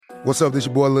What's up, this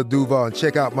your boy Lil Duval, and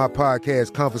check out my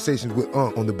podcast, Conversations with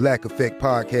Unc, on the Black Effect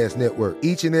Podcast Network.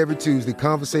 Each and every Tuesday,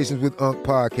 Conversations with Unc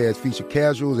podcast feature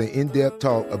casuals and in-depth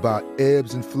talk about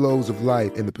ebbs and flows of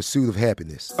life and the pursuit of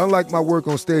happiness. Unlike my work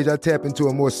on stage, I tap into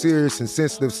a more serious and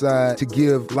sensitive side to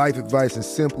give life advice and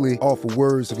simply offer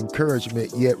words of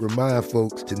encouragement, yet remind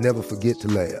folks to never forget to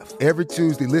laugh. Every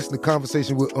Tuesday, listen to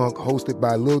Conversations with Unc, hosted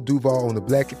by Lil Duval on the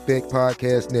Black Effect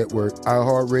Podcast Network,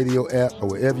 iHeartRadio app, or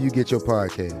wherever you get your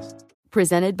podcasts.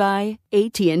 Presented by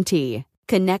AT&T.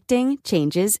 Connecting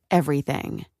changes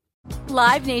everything.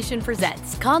 Live Nation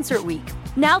presents Concert Week.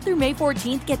 Now through May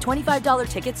 14th, get $25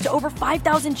 tickets to over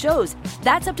 5,000 shows.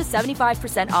 That's up to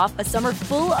 75% off a summer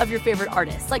full of your favorite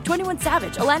artists like 21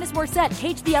 Savage, Alanis Morissette,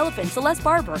 Cage the Elephant, Celeste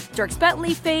Barber, Dierks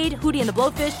Bentley, Fade, Hootie and the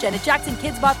Blowfish, Janet Jackson,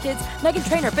 Kidz Bop Kids, Meghan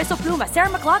Trainor, Peso Pluma, Sarah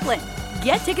McLachlan.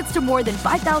 Get tickets to more than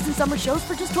 5,000 summer shows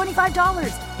for just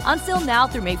 $25. Until now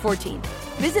through May 14th.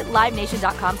 Visit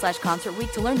LiveNation.com/Concert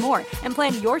Week to learn more and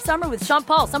plan your summer with Sean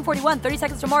Paul, Sum 41, 30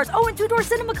 Seconds to Mars, and Two Door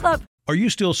Cinema Club. Are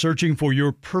you still searching for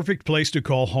your perfect place to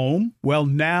call home? Well,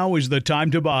 now is the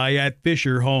time to buy at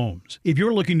Fisher Homes. If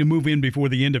you're looking to move in before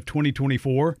the end of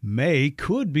 2024, May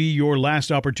could be your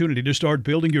last opportunity to start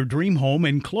building your dream home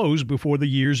and close before the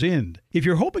year's end. If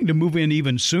you're hoping to move in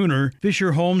even sooner,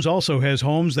 Fisher Homes also has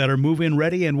homes that are move-in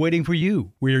ready and waiting for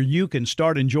you, where you can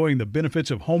start enjoying the benefits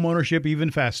of homeownership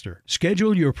even faster.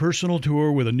 Schedule your personal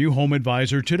tour with a new home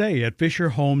advisor today at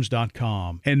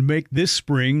FisherHomes.com and make this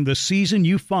spring the season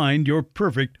you find your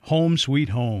perfect home sweet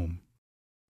home.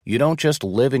 You don't just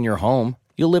live in your home,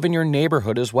 you live in your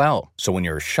neighborhood as well. So when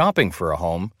you're shopping for a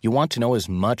home, you want to know as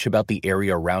much about the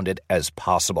area around it as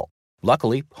possible.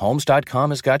 Luckily,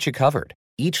 Homes.com has got you covered.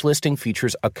 Each listing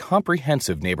features a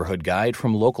comprehensive neighborhood guide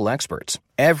from local experts.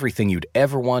 Everything you'd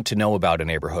ever want to know about a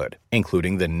neighborhood,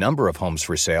 including the number of homes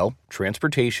for sale,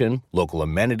 transportation, local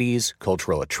amenities,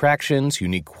 cultural attractions,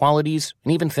 unique qualities,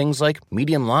 and even things like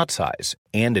median lot size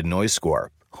and a noise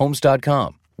score.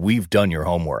 Homes.com. We've done your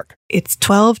homework. It's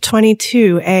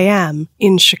 12:22 a.m.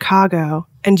 in Chicago,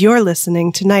 and you're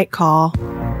listening to Night Call.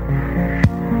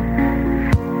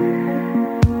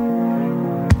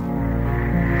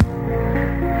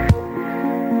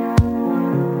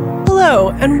 Hello,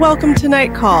 and welcome to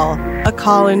Night Call, a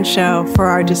call-in show for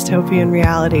our dystopian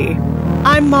reality.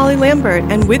 I'm Molly Lambert,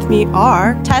 and with me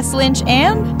are Tess Lynch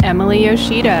and Emily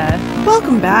Yoshida.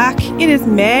 Welcome back. It is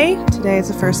May. Today is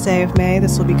the first day of May.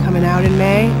 This will be coming out in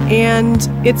May. And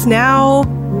it's now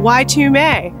Y2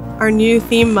 May, our new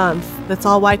theme month that's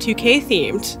all Y2K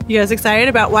themed. You guys excited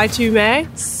about Y2 May?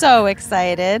 So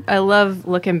excited. I love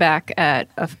looking back at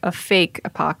a fake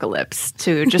apocalypse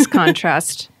to just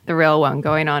contrast the real one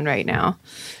going on right now.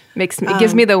 It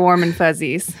gives me the warm and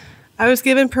fuzzies. I was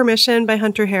given permission by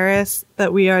Hunter Harris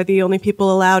that we are the only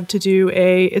people allowed to do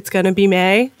a It's Gonna Be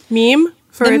May meme.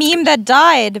 The meme that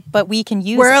died, but we can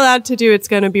use We're allowed to do It's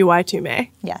Gonna Be Y2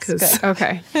 May. Yes, good.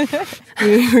 Okay.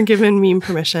 We were given meme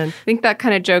permission. I think that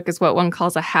kind of joke is what one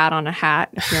calls a hat on a hat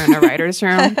if you're in a writer's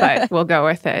room, but we'll go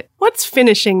with it. What's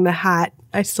finishing the hat?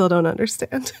 I still don't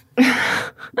understand.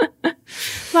 A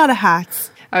lot of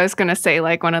hats. I was going to say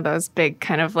like one of those big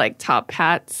kind of like top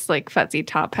hats, like fuzzy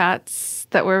top hats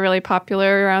that were really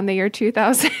popular around the year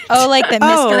 2000. Oh, like that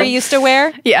Mystery used to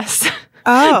wear? Yes.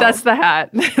 Oh. That's the hat.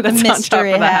 That's on top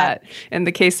of the hat. In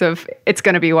the case of It's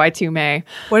Gonna Be Y2 May.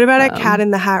 What about a Cat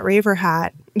in the Hat raver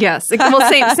hat? Yes.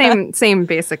 Well, same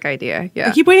basic idea. Yeah.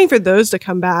 I keep waiting for those to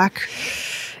come back.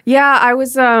 Yeah, I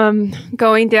was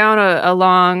going down a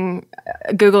long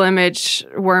Google image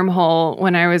wormhole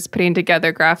when I was putting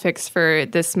together graphics for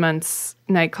this month's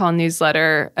Night Call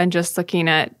newsletter and just looking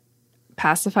at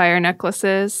pacifier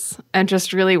necklaces and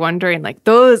just really wondering, like,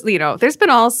 those, there's been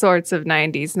all sorts of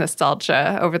 90s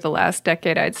nostalgia over the last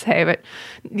decade, I'd say, but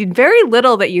very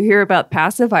little that you hear about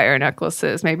pacifier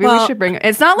necklaces. Maybe we should bring it.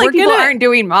 It's not like people aren't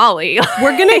doing Molly.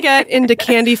 We're going to get into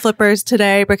candy flippers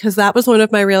today because that was one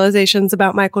of my realizations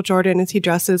about Michael Jordan is he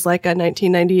dresses like a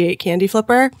 1998 candy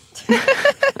flipper.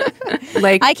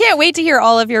 I can't wait to hear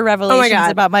all of your revelations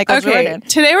about Michael Jordan.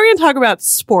 Today we're going to talk about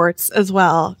sports as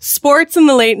well. Sports in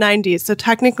the late 90s, so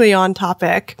technically on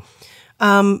topic.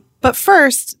 But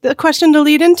first, the question to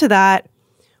lead into that,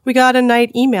 we got a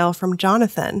night email from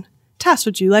Jonathan. Tess,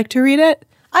 would you like to read it?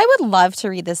 I would love to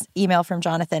read this email from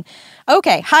Jonathan.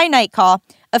 Okay, hi, Night Call.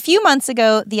 A few months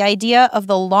ago, the idea of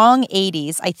the long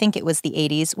 80s, I think it was the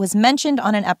 80s, was mentioned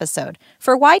on an episode.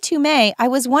 For Y2 May, I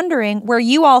was wondering where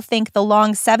you all think the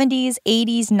long 70s,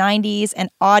 80s, 90s, and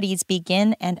aughties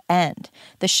begin and end.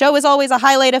 The show is always a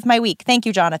highlight of my week. Thank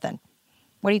you, Jonathan.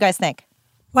 What do you guys think?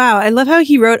 Wow, I love how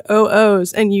he wrote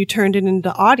OOs and you turned it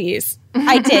into aughties.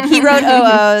 I did. He wrote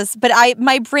OOs, but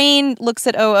my brain looks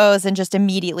at OOs and just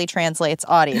immediately translates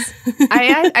Audis.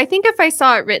 I think if I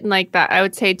saw it written like that, I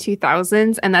would say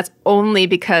 2000s, and that's only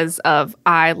because of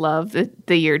I love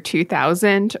the year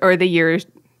 2000 or the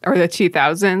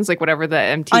 2000s, like whatever the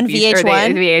MTV on VH1?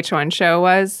 Or the VH1 show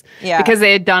was. Yeah. Because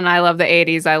they had done I love the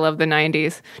 80s, I love the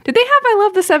 90s. Did they have I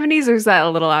love the 70s, or is that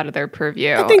a little out of their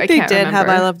purview? I think they can't did remember. have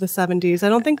I love the 70s. I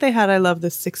don't think they had I love the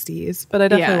 60s, but I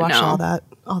definitely watched all that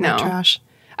trash.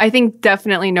 I think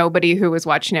definitely nobody who was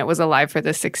watching it was alive for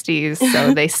the 60s,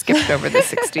 so they skipped over the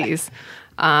 60s.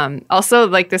 Also,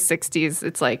 like the 60s,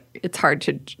 it's hard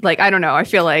to, like, I don't know. I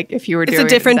feel like if you were doing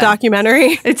It's a different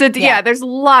documentary. Yeah, there's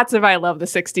lots of I love the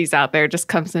 60s out there. It just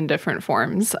comes in different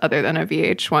forms other than a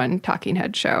VH1 talking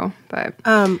head show. But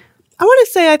I want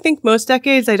to say I think most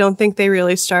decades, I don't think they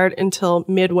really start until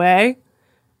midway.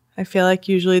 I feel like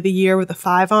usually the year with a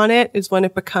 5 on it is when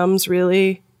it becomes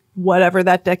really whatever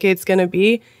that decade's going to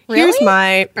be. Really? Here's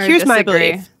my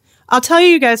belief. I'll tell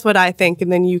you guys what I think,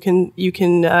 and then you can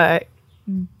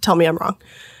tell me I'm wrong.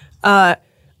 I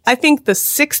think the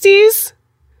 60s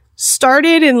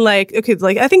started in I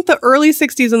think the early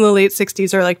 60s and the late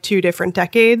 60s are like 2 different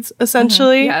decades,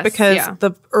 essentially, because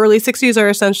the early 60s are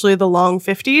essentially the long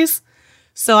 50s.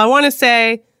 So I want to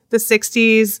say the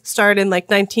 60s started in like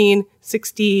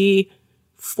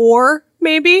 1964,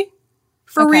 maybe,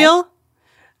 for real.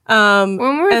 When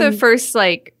were the first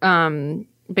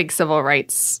big civil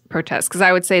rights protests? Because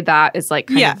I would say that is like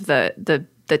kind of the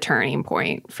turning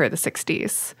point for the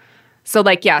 60s. So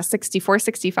 64,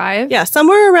 65? Yeah,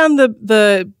 somewhere around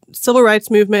the civil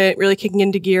rights movement really kicking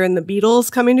into gear and the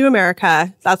Beatles coming to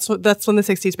America. That's when the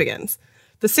 60s begins.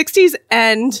 The 60s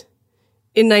end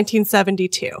in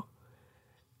 1972.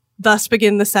 Thus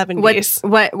begin the 70s.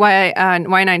 Why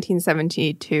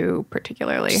 1972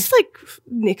 particularly? Just like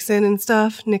Nixon and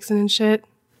shit.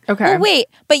 Okay. Well, wait,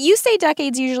 but you say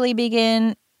decades usually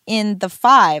begin in the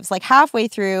 5s, like halfway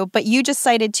through, but you just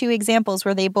cited 2 examples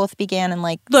where they both began in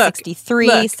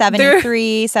 63,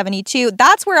 73, 72.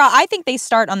 That's where I think they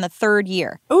start on the 3rd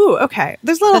year. Ooh, okay.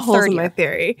 There's a lot of holes in my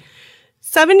theory.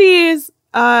 70s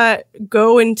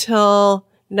go until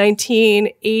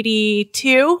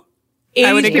 1982.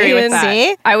 I would agree with that.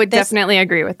 See? I would definitely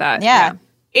agree with that. Yeah.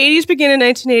 80s begin in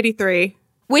 1983.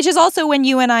 Which is also when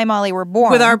you and I, Molly, were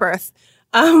born. With our birth.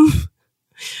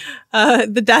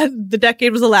 The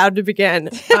decade was allowed to begin.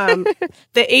 The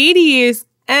 80s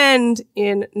end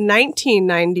in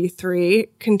 1993,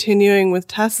 continuing with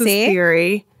Tessa's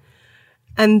theory.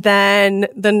 And then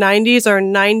the 90s are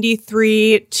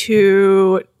 93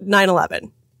 to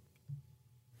 9/11.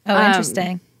 Oh,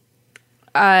 interesting.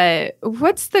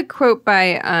 What's the quote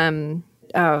by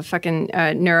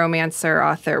neuromancer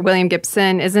author William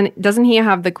Gibson? Doesn't he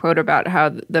have the quote about how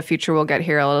the future will get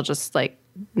here? It'll just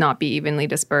not be evenly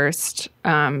dispersed.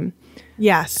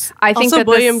 Yes. I think also that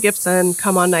William Gibson,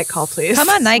 come on Night Call, please. Come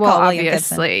on Night Call, William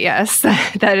obviously, Gibson.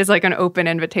 Yes. That is like an open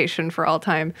invitation for all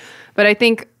time. But I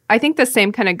think the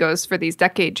same kind of goes for these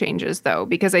decade changes, though,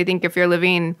 because I think if you're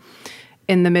living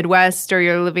in the Midwest or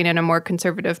you're living in a more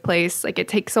conservative place, it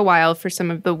takes a while for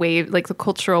some of the the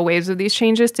cultural waves of these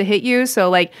changes to hit you.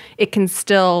 So it can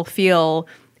still feel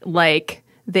like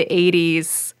the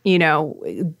 80s,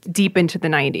 deep into the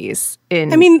 90s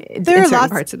in certain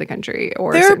parts of the country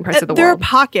or certain parts of the world. There are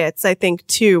pockets, I think,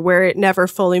 too, where it never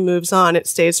fully moves on. It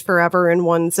stays forever in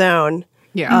one zone.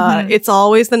 Yeah. It's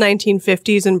always the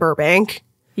 1950s in Burbank.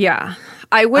 Yeah.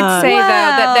 I would say, though,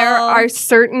 that there are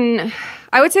certain...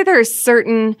 I would say there are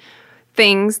certain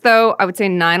things, though. I would say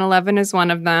 9/11 is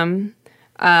one of them.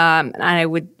 And I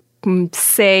would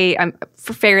say I'm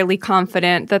fairly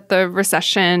confident that the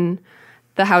recession,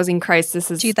 the housing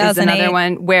crisis is another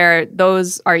one where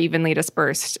those are evenly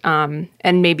dispersed and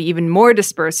maybe even more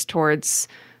dispersed towards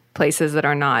places that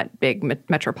are not big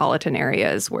metropolitan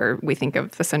areas where we think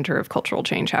of the center of cultural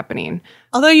change happening.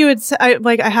 Although you would say,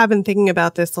 I have been thinking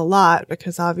about this a lot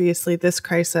because obviously this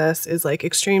crisis is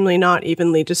extremely not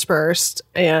evenly dispersed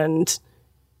and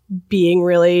being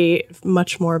really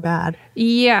much more bad.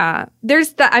 Yeah.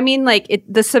 There's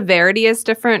the severity is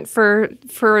different for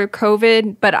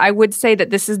COVID, but I would say that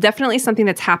this is definitely something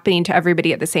that's happening to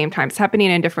everybody at the same time. It's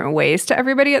happening in different ways to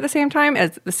everybody at the same time,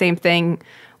 as the same thing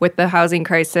with the housing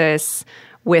crisis,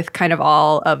 with kind of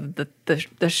all of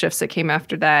the shifts that came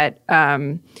after that,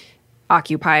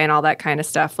 Occupy and all that kind of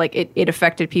stuff. It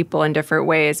affected people in different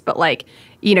ways, but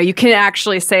you can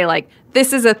actually say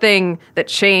this is a thing that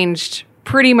changed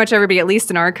pretty much everybody, at least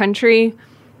in our country,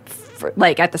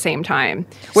 at the same time.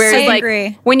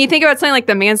 Whereas when you think about something like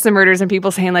the Manson murders and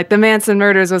people saying the Manson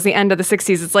murders was the end of the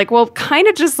 60s, it's well, kind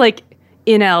of just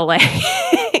in LA.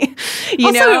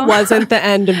 It wasn't the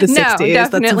end of the 60s.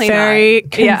 Definitely That's very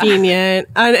not. Yeah. convenient.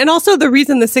 And also the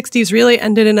reason the 60s really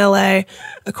ended in LA,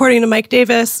 according to Mike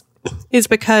Davis, is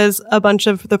because a bunch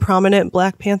of the prominent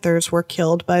Black Panthers were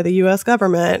killed by the U.S.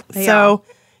 government.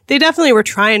 They definitely were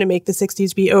trying to make the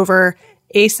 60s be over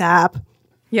ASAP.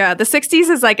 Yeah, the 60s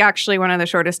is like actually one of the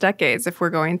shortest decades if we're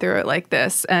going through it like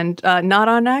this, and not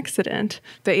on accident.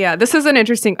 But yeah, this is an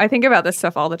interesting, I think about this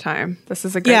stuff all the time. This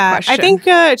is a great question. I think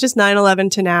just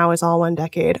 9/11 to now is all one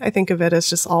decade. I think of it as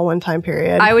just all one time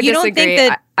period. I would You don't disagree. think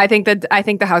that- I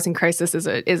think the housing crisis is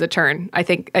a turn. I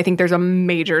think there's a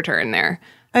major turn there.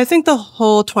 I think the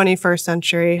whole 21st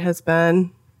century has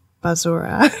been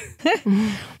basura.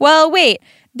 Well, wait.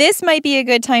 This might be a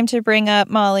good time to bring up,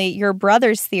 Molly, your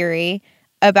brother's theory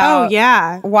about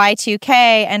Y2K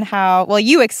and how, well,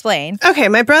 you explain. Okay,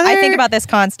 my brother... I think about this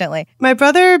constantly. My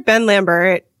brother, Ben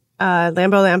Lambert,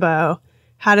 Lambo,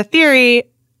 had a theory.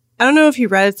 I don't know if he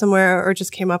read it somewhere or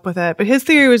just came up with it, but his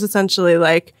theory was essentially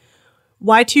like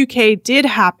Y2K did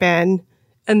happen,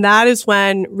 and that is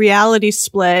when reality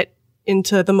split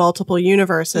into the multiple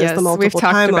universes, Yes, the multiple we've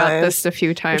talked timelines. about this a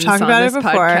few times. We've talked on about this it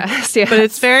before, podcast. Yes. but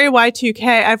it's very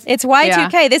Y2K. It's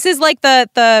Y2K. Yeah. This is like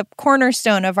the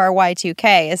cornerstone of our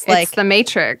Y2K. It's like it's the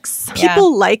Matrix.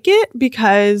 People like it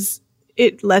because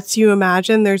it lets you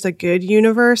imagine there's a good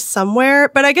universe somewhere.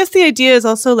 But I guess the idea is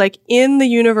also like in the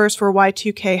universe where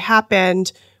Y2K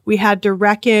happened, we had to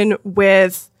reckon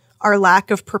with our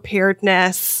lack of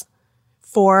preparedness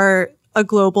for a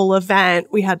global event.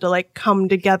 We had to like come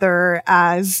together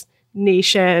as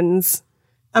nations.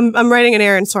 I'm writing an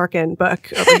Aaron Sorkin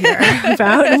book over here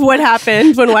about what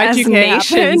happened when Y2K As nations,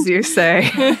 happened. you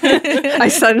say. I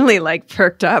suddenly like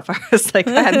perked up. I was like,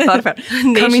 I hadn't thought about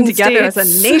coming together as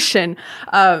a nation.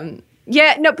 But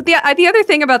the other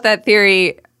thing about that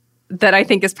theory that I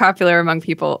think is popular among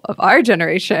people of our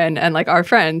generation and like our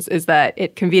friends is that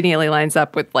it conveniently lines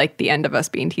up with like the end of us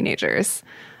being teenagers.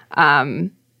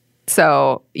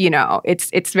 So,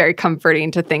 it's very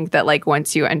comforting to think that like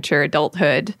once you enter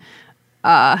adulthood,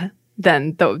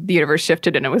 then the universe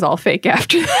shifted and it was all fake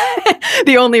after that.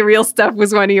 The only real stuff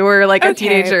was when you were like a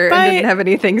teenager and didn't have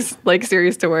anything like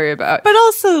serious to worry about. But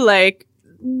also like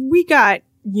we got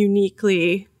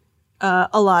uniquely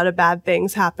a lot of bad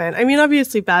things happen. I mean,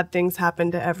 obviously bad things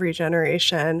happen to every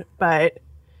generation, but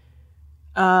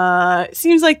it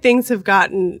seems like things have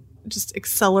gotten just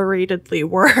acceleratedly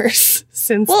worse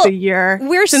since the year.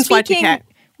 Since Y2K.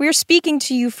 We're speaking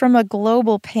to you from a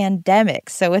global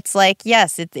pandemic. So it's like,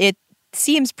 yes, it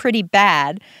seems pretty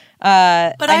bad.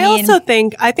 But I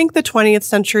think the 20th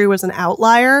century was an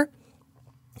outlier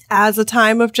as a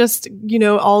time of just,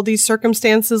 all these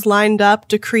circumstances lined up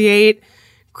to create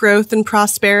growth and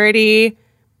prosperity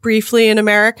briefly in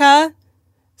America,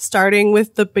 starting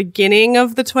with the beginning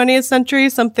of the 20th century,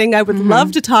 something I would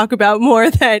love to talk about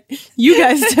more that you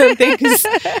guys don't think is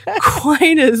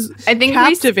quite as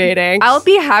captivating. I'll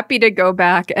be happy to go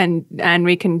back and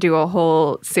we can do a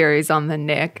whole series on the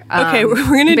Nick. Okay, we're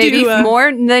going to maybe do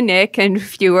more the Nick and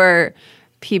fewer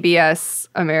PBS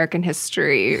American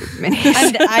history minis.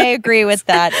 And I agree with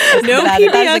that. No that is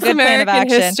a PBS good plan of American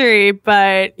action. history,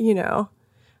 but,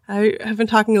 I have been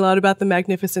talking a lot about the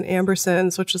Magnificent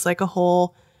Ambersons, which is like a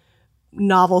whole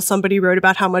novel somebody wrote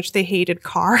about how much they hated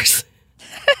cars.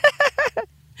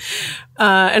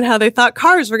 And how they thought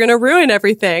cars were going to ruin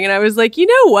everything. And I was like, you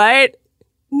know what?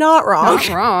 Not wrong. Not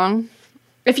wrong.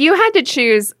 If you had to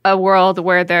choose a world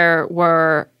where there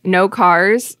were no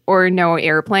cars or no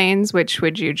airplanes, which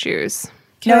would you choose?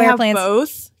 Can I airplanes. have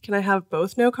both? Can I have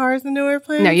both no cars and no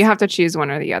airplanes? No, you have to choose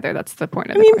one or the other. That's the point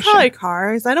of the question. Probably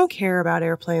cars. I don't care about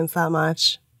airplanes that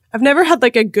much. I've never had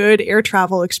like a good air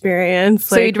travel experience.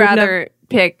 So you'd rather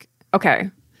pick, okay.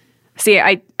 See,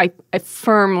 I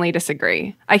firmly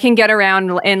disagree. I can get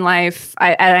around in life,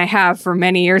 and I have for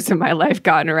many years of my life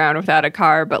gotten around without a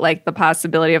car, but like the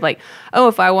possibility of like, oh,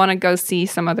 if I want to go see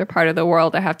some other part of the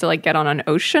world, I have to like get on an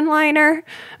ocean liner.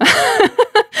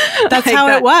 That's like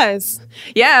how it was.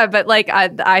 Yeah, but like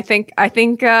I think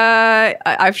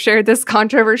I've shared this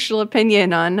controversial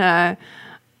opinion on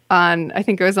I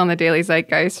think it was on the Daily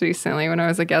Zeitgeist recently when I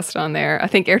was a guest on there. I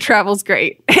think air travel's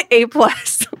great. A+.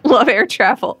 Love air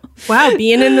travel. Wow,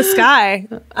 being in the sky.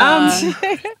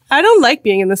 I don't like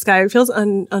being in the sky. It feels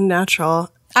unnatural.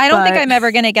 I don't think I'm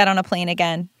ever going to get on a plane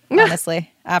again,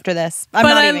 honestly, after this. I'm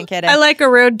not even kidding. I like a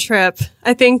road trip.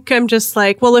 I think I'm just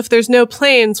like, well, if there's no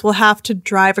planes, we'll have to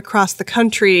drive across the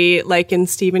country like in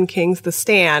Stephen King's The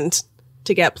Stand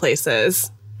to get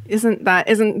places. Don't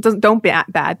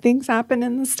bad things happen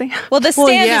in The Stand? Well, The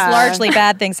Stand is largely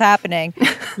bad things happening.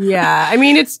 Yeah. I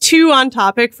mean, it's too on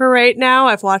topic for right now.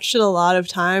 I've watched it a lot of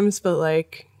times, but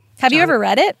like... Have you ever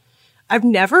read it? I've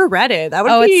never read it. That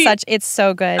would be it's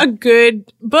so good. a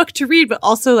good book to read, but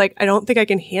also like I don't think I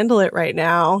can handle it right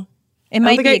now. It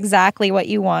might be exactly what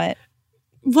you want.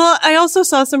 Well, I also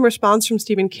saw some response from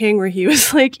Stephen King where he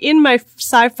was like, in my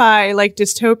sci-fi like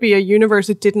dystopia universe,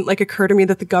 it didn't like occur to me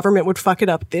that the government would fuck it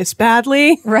up this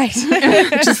badly. Right.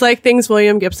 Just like things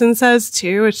William Gibson says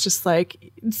too. It's just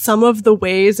like some of the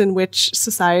ways in which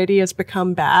society has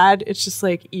become bad. It's just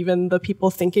like even the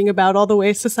people thinking about all the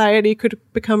ways society could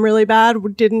become really bad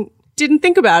didn't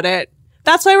think about it.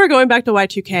 That's why we're going back to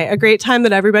Y2K, a great time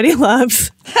that everybody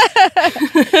loves.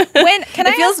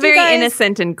 It feels very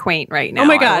innocent and quaint right now. Oh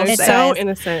my God, it's so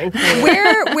innocent and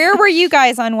quaint. Where were you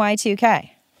guys on Y2K?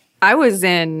 I was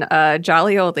in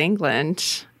jolly old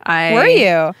England. Were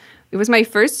you? It was my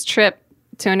first trip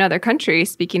to another country,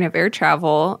 speaking of air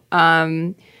travel.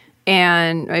 And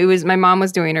it was my mom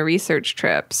was doing a research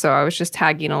trip, so I was just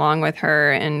tagging along with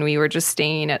her, and we were just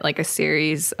staying at like a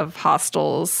series of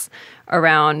hostels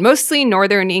around mostly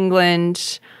northern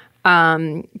England.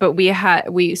 But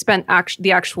we spent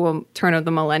the actual turn of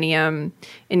the millennium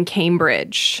in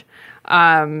Cambridge.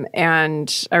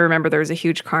 And I remember there was a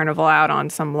huge carnival out on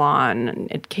some lawn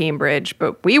at Cambridge,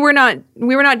 but we were not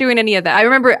doing any of that. I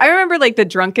remember like the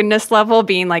drunkenness level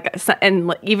being like,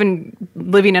 and even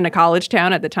living in a college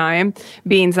town at the time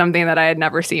being something that I had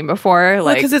never seen before.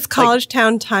 Well, because it's college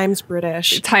town times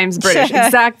British.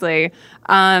 Exactly.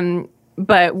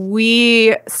 But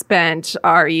we spent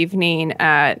our evening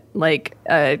at like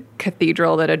a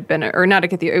cathedral that had been, or not a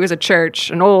cathedral, it was a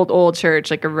church, an old church,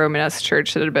 like a Romanesque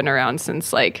church that had been around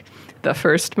since like the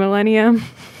first millennium.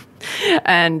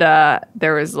 And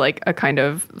there was like a kind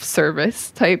of service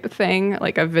type thing,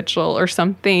 like a vigil or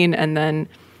something. And then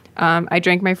I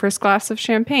drank my first glass of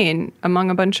champagne among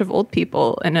a bunch of old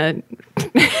people in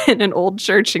in an old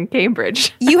church in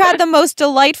Cambridge. You had the most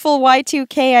delightful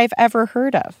Y2K I've ever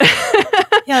heard of.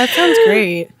 Yeah, that sounds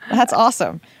great. That's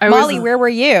awesome. Molly, where were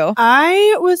you?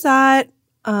 I was at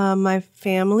my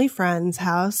family friend's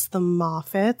house, the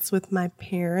Moffats, with my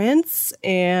parents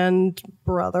and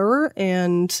brother,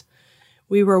 and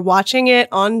we were watching it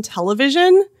on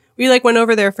television. We like went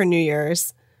over there for New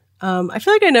Year's. I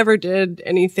feel like I never did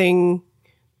anything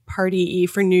party-y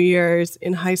for New Year's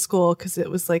in high school because it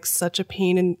was like such a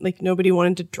pain and like nobody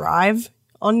wanted to drive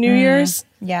on New Year's.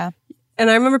 Yeah. And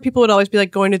I remember people would always be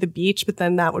like going to the beach, but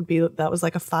then that was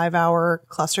like a 5-hour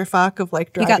clusterfuck of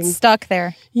like driving. You got stuck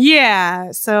there.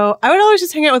 Yeah. So I would always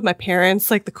just hang out with my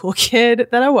parents, like the cool kid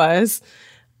that I was,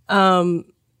 and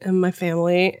my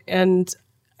family. And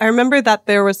I remember that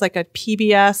there was like a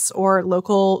PBS or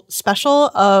local special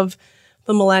of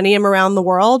the Millennium Around the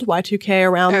World, Y2K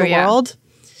Around the World.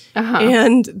 Uh-huh.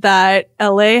 And that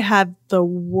LA had the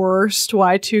worst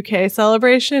Y2K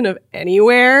celebration of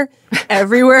anywhere.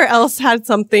 Everywhere else had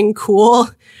something cool.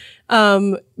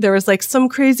 There was like some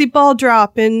crazy ball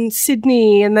drop in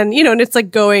Sydney, and then, and it's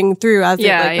like going through as it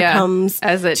becomes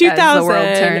as the 2000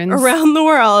 world turns around the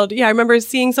world. Yeah, I remember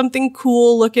seeing something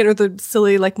cool looking at the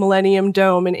silly like Millennium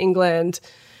Dome in England.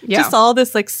 Yeah. Just all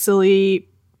this like silly,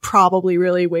 probably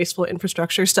really wasteful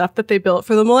infrastructure stuff that they built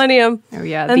for the Millennium. Oh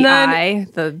yeah, and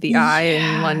the eye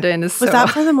in London is so... Was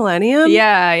that for the Millennium?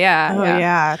 Yeah. Oh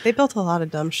yeah. They built a lot of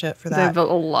dumb shit for that. They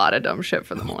built a lot of dumb shit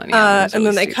for the Millennium. And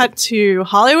then they cut to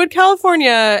Hollywood,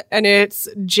 California, and it's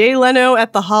Jay Leno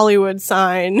at the Hollywood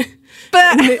sign.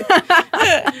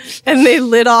 and they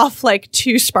lit off like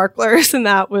 2 sparklers, and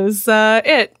that was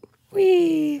it.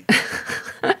 Wee.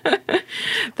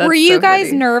 Were you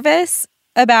guys nervous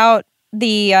about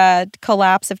the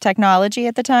collapse of technology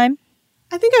at the time?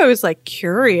 I think I was like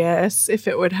curious if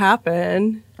it would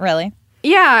happen. Really?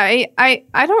 Yeah, I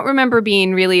don't remember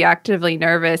being really actively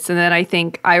nervous. And then I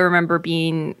think I remember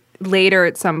being later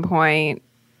at some point,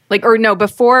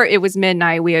 before it was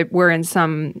midnight, we were in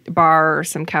some bar or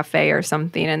some cafe or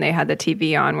something, and they had the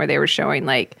TV on where they were showing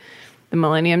like the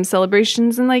Millennium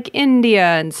celebrations in like India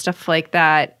and stuff like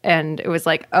that. And it was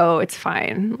like, oh, it's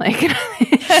fine. Like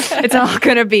it's all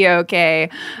going to be okay.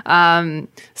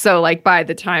 So like by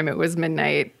the time it was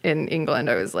midnight in England,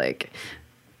 I was like,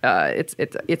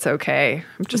 it's okay.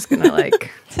 I'm just going to like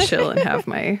chill and have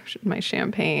my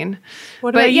champagne.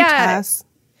 What about you, Tess?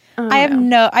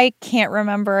 I can't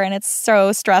remember, and it's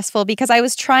so stressful because I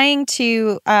was trying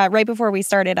to, right before we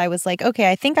started, I was like,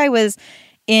 okay, I think I was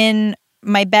in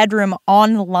my bedroom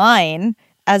online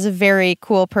as a very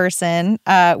cool person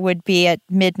would be at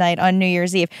midnight on New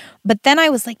Year's Eve. But then I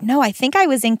was like, no, I think I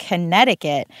was in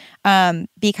Connecticut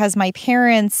because my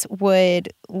parents would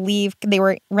leave. They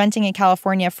were renting in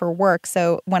California for work.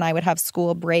 So when I would have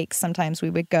school breaks, sometimes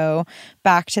we would go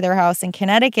back to their house in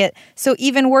Connecticut. So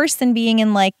even worse than being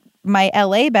in like my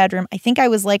LA bedroom, I think I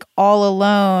was like all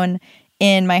alone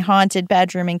in my haunted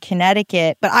bedroom in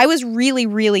Connecticut. But I was really,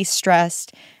 really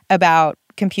stressed about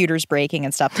computers breaking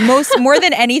and stuff. More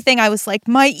than anything, I was like,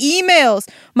 my emails,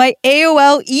 my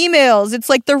AOL emails, it's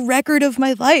like the record of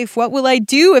my life. What will I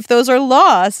do if those are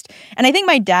lost? And I think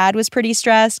my dad was pretty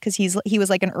stressed because he was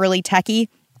like an early techie.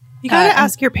 You got to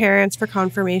ask your parents for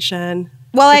confirmation.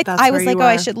 Well, I was like,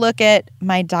 I should look at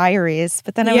my diaries.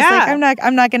 But then I was like,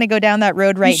 I'm not going to go down that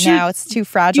road right now. It's too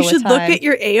fragile. You should look at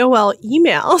your AOL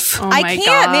emails. Oh I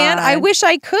can't, man. I wish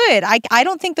I could. I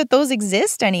don't think that those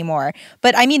exist anymore.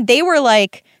 But I mean, they were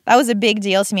like, that was a big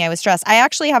deal to me. I was stressed. I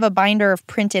actually have a binder of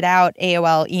printed out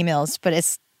AOL emails, but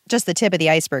it's just the tip of the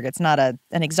iceberg. It's not an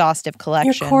exhaustive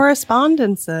collection. Your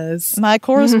correspondences. My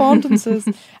correspondences.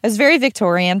 I was very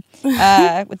Victorian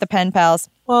with the pen pals.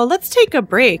 Well, let's take a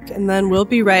break, and then we'll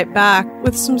be right back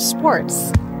with some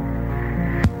sports.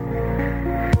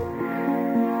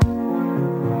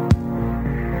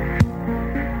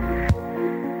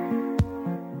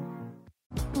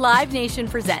 Live Nation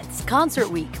presents Concert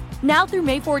Week. Now through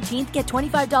May 14th, get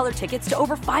 $25 tickets to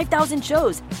over 5,000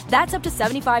 shows. That's up to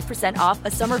 75% off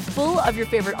a summer full of your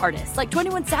favorite artists like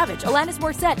 21 Savage, Alanis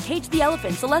Morissette, Cage the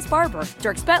Elephant, Celeste Barber,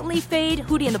 Dierks Bentley, Fade,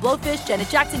 Hootie and the Blowfish, Janet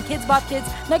Jackson, Kids Bop Kids,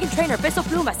 Meghan Trainor, Bissell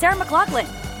Pluma, Sarah McLachlan.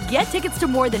 Get tickets to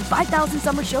more than 5,000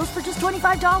 summer shows for just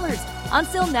 $25. On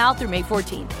sale now through May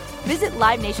 14th. Visit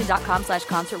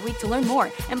livenation.com/Concert Week to learn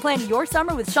more and plan your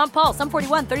summer with Sean Paul, Sum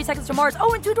 41, 30 Seconds to Mars,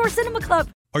 and Two Door Cinema Club.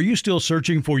 Are you still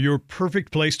searching for your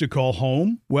perfect place to call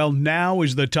home? Well, now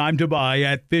is the time to buy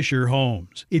at Fisher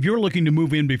Homes. If you're looking to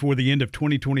move in before the end of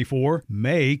 2024,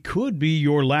 May could be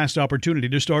your last opportunity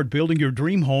to start building your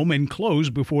dream home and close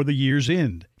before the year's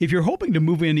end. If you're hoping to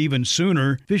move in even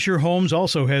sooner, Fisher Homes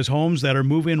also has homes that are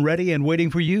move-in ready and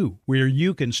waiting for you, where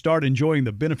you can start enjoying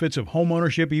the benefits of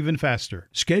homeownership even faster.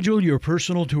 Schedule your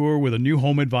personal tour with a new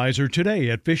home advisor today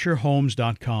at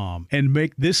FisherHomes.com and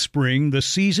make this spring the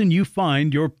season you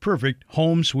find your perfect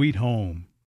home sweet home.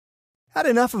 Had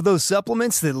enough of those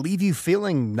supplements that leave you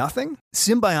feeling nothing?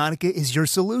 Symbiotica is your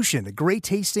solution to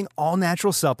great-tasting,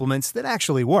 all-natural supplements that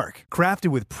actually work. Crafted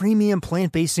with premium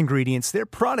plant-based ingredients, their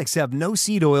products have no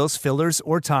seed oils, fillers,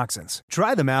 or toxins.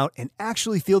 Try them out and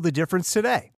actually feel the difference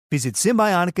today. Visit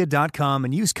Symbiotica.com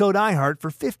and use code IHEART for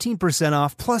 15%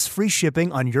 off plus free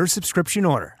shipping on your subscription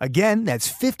order. Again, that's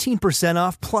 15%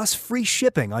 off plus free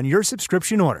shipping on your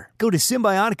subscription order. Go to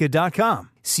Symbiotica.com,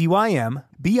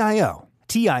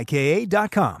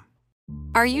 Symbiotika.com.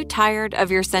 Are you tired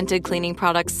of your scented cleaning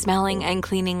products smelling and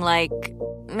cleaning like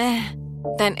meh?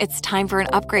 Then it's time for an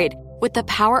upgrade with the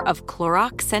power of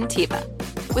Clorox Scentiva.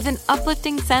 With an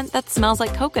uplifting scent that smells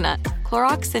like coconut,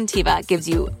 Clorox Scentiva gives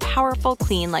you powerful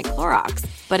clean like Clorox,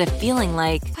 but a feeling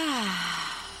like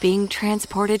being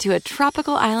transported to a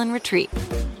tropical island retreat.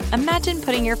 Imagine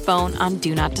putting your phone on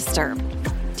Do Not Disturb,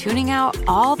 tuning out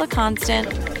all the constant,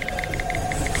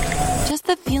 just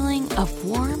the feeling of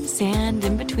warm sand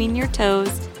in between your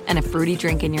toes and a fruity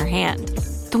drink in your hand.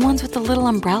 The ones with the little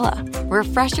umbrella.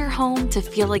 Refresh your home to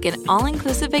feel like an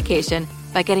all-inclusive vacation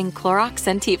by getting Clorox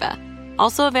Scentiva.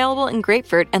 Also available in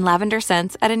grapefruit and lavender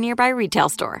scents at a nearby retail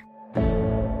store.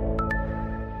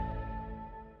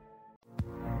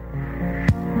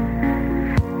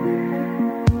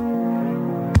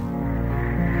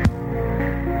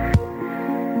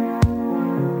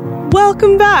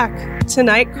 Welcome back to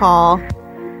Night Call.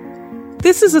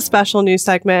 This is a special news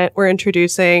segment we're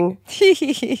introducing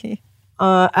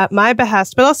at my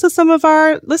behest, but also some of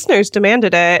our listeners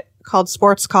demanded it, called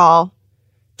Sports Call,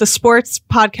 the sports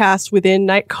podcast within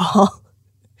Night Call.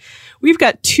 We've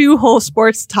got 2 whole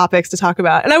sports topics to talk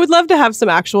about, and I would love to have some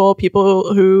actual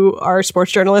people who are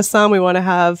sports journalists on. We want to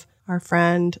have our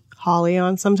friend Holly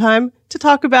on sometime to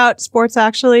talk about sports,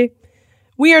 actually.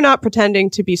 We are not pretending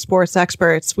to be sports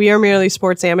experts. We are merely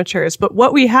sports amateurs, but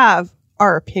what we have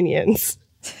are opinions.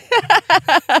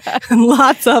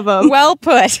 Lots of them. Well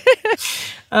put.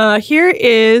 Here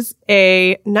is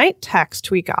a night text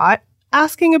we got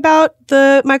asking about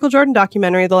the Michael Jordan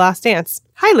documentary, The Last Dance.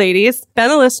 Hi, ladies. Been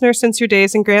a listener since your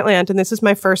days in Grantland, and this is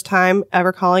my first time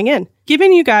ever calling in.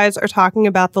 Given you guys are talking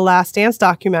about The Last Dance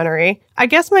documentary, I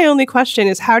guess my only question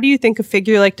is, how do you think a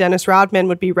figure like Dennis Rodman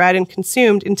would be read and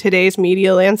consumed in today's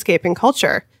media landscape and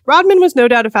culture? Rodman was no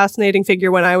doubt a fascinating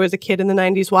figure when I was a kid in the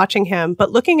 90s watching him,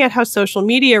 but looking at how social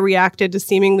media reacted to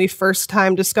seemingly first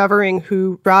time discovering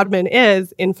who Rodman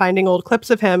is in finding old clips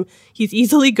of him, he's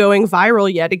easily going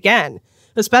viral yet again,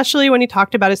 especially when he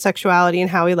talked about his sexuality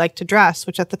and how he liked to dress,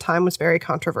 which at the time was very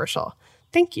controversial.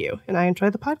 Thank you, and I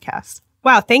enjoy the podcast.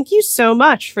 Wow, thank you so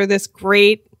much for this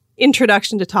great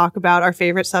introduction to talk about our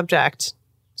favorite subject,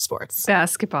 sports.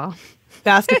 Basketball.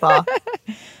 basketball.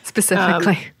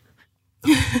 Specifically.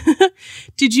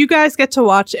 Did you guys get to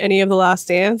watch any of The Last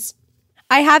Dance?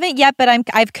 I haven't yet, but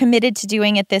I've committed to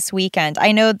doing it this weekend.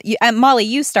 I know, Molly,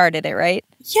 you started it, right?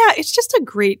 Yeah, it's just a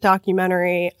great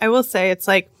documentary. I will say it's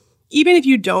like, even if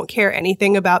you don't care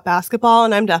anything about basketball,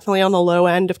 and I'm definitely on the low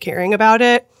end of caring about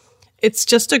it, it's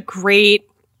just a great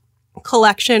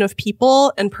collection of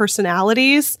people and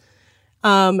personalities.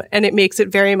 And it makes it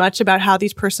very much about how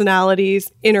these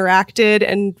personalities interacted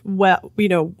and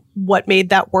what made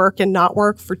that work and not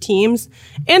work for teams.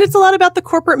 And it's a lot about the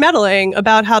corporate meddling,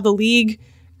 about how the league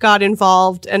got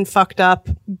involved and fucked up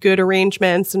good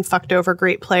arrangements and fucked over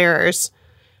great players.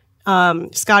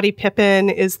 Scottie Pippen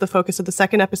is the focus of the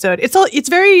second episode. It's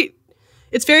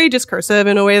very discursive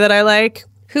in a way that I like.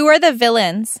 Who are the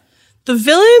villains? The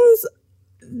villains,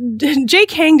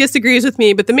 Jake Hang disagrees with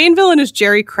me, but the main villain is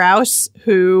Jerry Krause,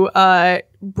 who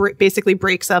basically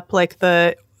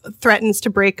threatens to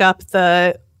break up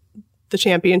the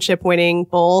championship winning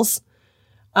Bulls.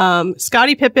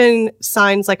 Scottie Pippen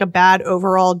signs like a bad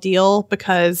overall deal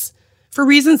because for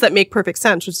reasons that make perfect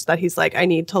sense, which is that he's like, I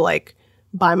need to like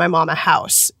buy my mom a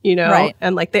house, Right.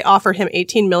 And like they offer him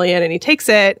 $18 million and he takes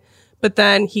it. But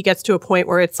then he gets to a point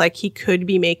where it's like he could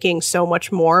be making so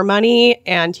much more money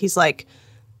and he's like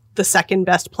the second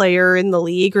best player in the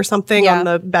league or something on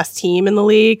the best team in the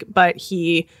league. But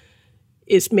he's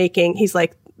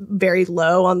like very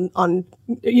low on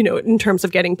in terms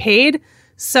of getting paid.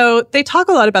 So they talk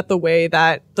a lot about the way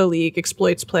that the league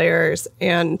exploits players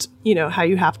and, how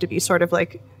you have to be sort of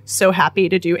like so happy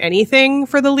to do anything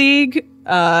for the league.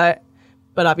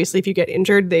 But obviously if you get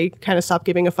injured, they kind of stop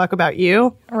giving a fuck about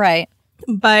you. Right.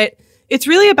 But it's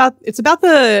really about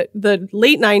the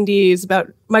late 90s,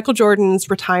 about Michael Jordan's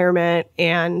retirement,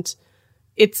 and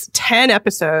it's 10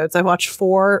 episodes. I've watched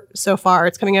 4 so far.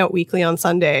 It's coming out weekly on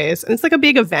Sundays. And it's like a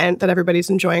big event that everybody's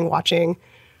enjoying watching.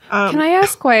 Can I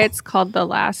ask why it's called The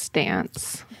Last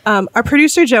Dance? Our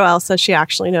producer, Joelle, says she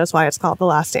actually knows why it's called The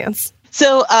Last Dance.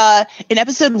 So in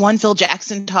episode 1, Phil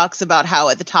Jackson talks about how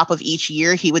at the top of each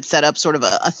year, he would set up sort of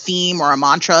a theme or a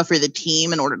mantra for the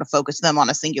team in order to focus them on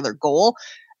a singular goal.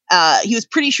 He was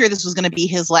pretty sure this was going to be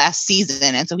his last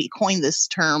season. And so he coined this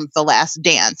term, The Last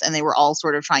Dance. And they were all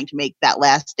sort of trying to make that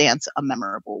last dance a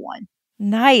memorable one.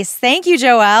 Nice. Thank you,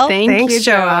 Joelle. Thanks,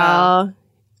 Joelle.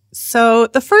 So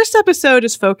the first episode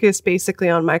is focused basically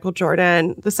on Michael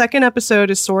Jordan. The second episode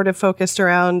is sort of focused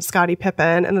around Scottie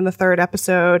Pippen. And then the third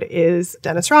episode is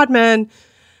Dennis Rodman.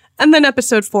 And then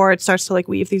episode 4, it starts to like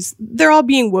weave these, they're all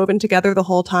being woven together the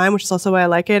whole time, which is also why I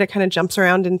like it. It kind of jumps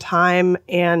around in time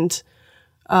and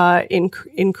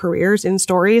in careers, in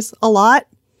stories a lot,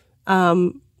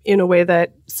 in a way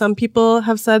that some people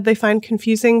have said they find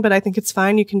confusing, but I think it's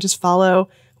fine. You can just follow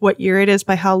what year it is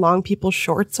by how long people's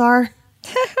shorts are.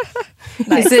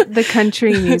 Nice. Is it the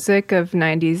country music of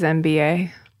 90s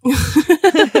NBA?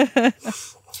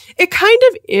 It kind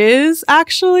of is,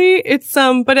 actually. It's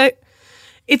but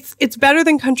it's better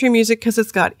than country music because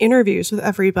it's got interviews with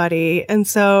everybody. And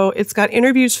so it's got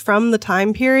interviews from the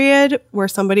time period where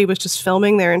somebody was just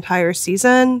filming their entire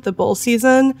season, the Bull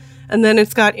season. And then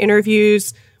it's got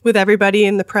interviews with everybody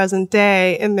in the present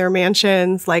day in their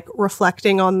mansions, like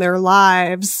reflecting on their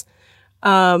lives.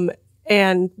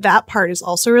 And that part is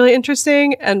also really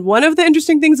interesting. And one of the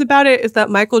interesting things about it is that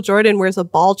Michael Jordan wears a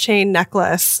ball chain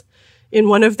necklace in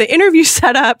one of the interview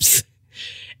setups.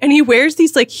 And he wears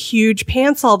these like huge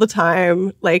pants all the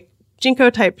time, like Jinko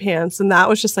type pants. And that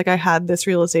was just like, I had this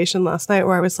realization last night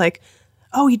where I was like,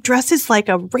 oh, he dresses like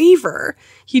a raver.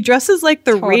 He dresses like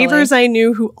the ravers I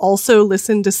knew who also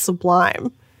listened to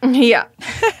Sublime. Yeah.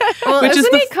 Well,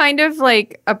 isn't he kind of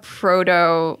like a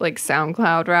proto like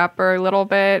SoundCloud rapper a little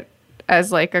bit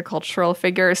as like a cultural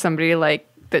figure, somebody like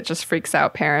that just freaks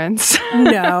out parents?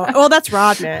 No. Well, that's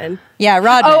Rodman. Yeah,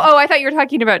 Rodman. Oh, I thought you were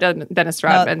talking about Dennis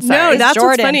Rodman. No, that's Jordan.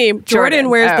 What's funny. Jordan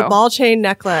wears the ball chain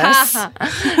necklace.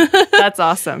 That's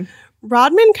awesome.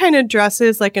 Rodman kind of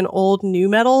dresses like an old nu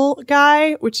metal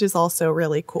guy, which is also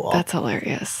really cool. That's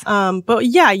hilarious. But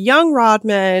yeah, young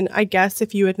Rodman, I guess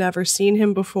if you had never seen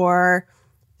him before,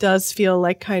 does feel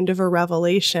like kind of a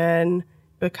revelation,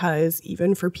 because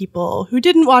even for people who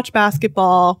didn't watch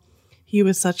basketball, he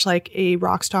was such like a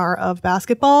rock star of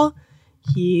basketball.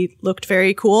 He looked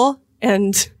very cool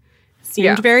and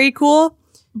seemed very cool.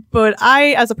 But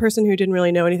I, as a person who didn't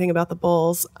really know anything about the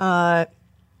Bulls, I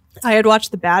had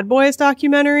watched the Bad Boys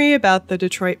documentary about the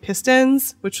Detroit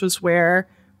Pistons, which was where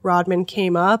Rodman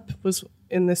came up, was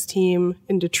in this team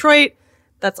in Detroit.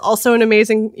 That's also an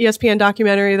amazing ESPN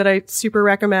documentary that I super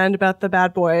recommend about the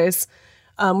Bad Boys,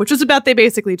 which was about they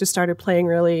basically just started playing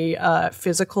really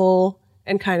physical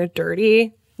and kind of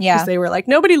dirty. Yeah. Because they were like,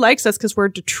 nobody likes us because we're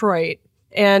Detroit.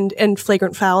 And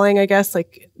flagrant fouling, I guess.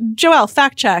 Like, Joelle,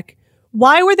 fact check.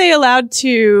 Why were they allowed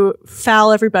to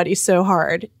foul everybody so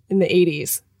hard in the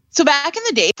 80s? So back in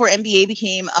the day, before NBA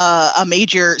became a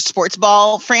major sports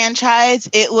ball franchise,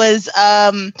 it was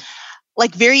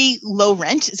like very low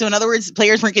rent. So in other words,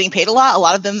 players weren't getting paid a lot. A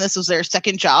lot of them, this was their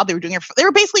second job. They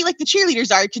were basically like the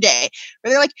cheerleaders are today,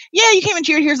 where they're like, yeah, you came and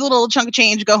cheered. Here's a little chunk of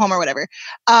change, go home or whatever.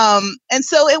 And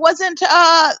so it wasn't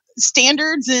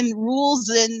standards and rules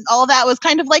and all of that. Was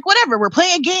kind of like, whatever, we're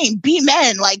playing a game, beat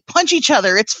men, like punch each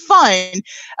other. It's fun.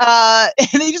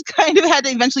 And they just kind of had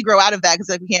to eventually grow out of that because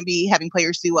like, we can't be having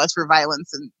players sue us for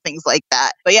violence and things like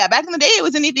that. But yeah, back in the day, it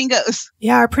was anything goes.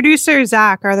 Yeah, our producer,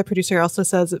 Zach, our other producer, also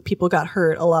says that people got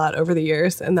hurt a lot over the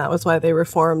years, and that was why they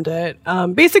reformed it.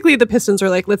 Basically, the Pistons were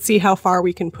like, let's see how far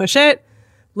we can push it.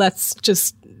 Let's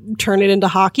just turn it into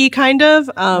hockey, kind of.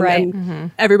 Right.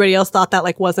 And everybody else thought that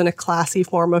like wasn't a classy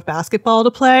form of basketball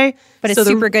to play. But it's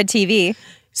super good TV.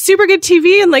 Super good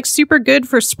TV and like super good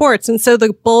for sports. And so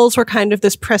the Bulls were kind of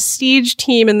this prestige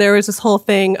team. And there was this whole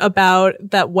thing about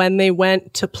that when they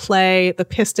went to play the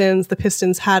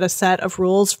Pistons had a set of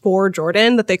rules for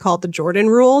Jordan that they called the Jordan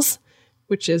rules,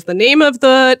 which is the name of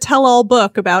the tell-all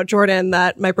book about Jordan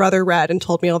that my brother read and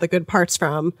told me all the good parts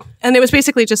from. And it was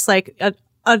basically just like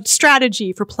a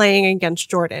strategy for playing against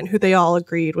Jordan, who they all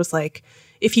agreed was like,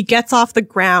 if he gets off the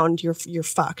ground, you're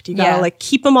fucked. You gotta like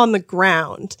keep him on the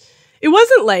ground. It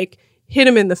wasn't like hit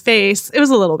him in the face. It was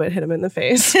a little bit hit him in the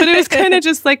face, but it was kind of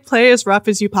just like play as rough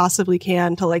as you possibly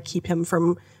can to like keep him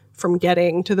from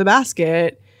getting to the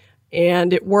basket.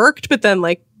 And it worked, but then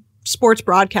like sports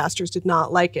broadcasters did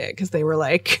not like it because they were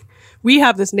like, we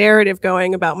have this narrative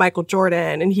going about Michael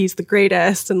Jordan and he's the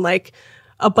greatest, and like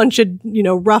a bunch of,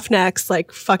 roughnecks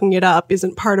like fucking it up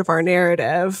isn't part of our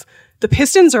narrative. The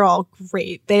Pistons are all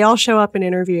great. They all show up in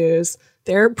interviews.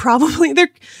 They're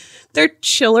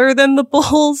chiller than the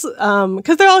Bulls.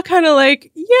 Cause they're all kind of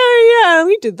like, yeah,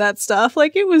 we did that stuff.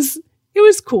 Like it was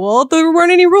cool. There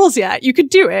weren't any rules yet. You could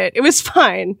do it. It was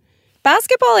fine.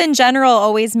 Basketball in general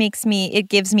always gives me the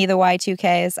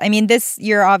Y2Ks. I mean, this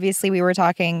year, obviously,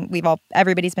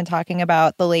 everybody's been talking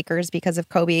about the Lakers because of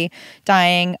Kobe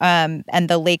dying. And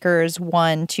the Lakers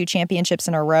won 2 championships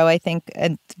in a row, I think.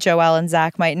 And Joelle and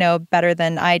Zach might know better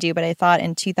than I do, but I thought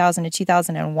in 2000 to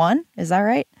 2001. Is that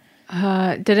right?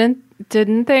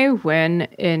 Didn't they win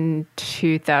in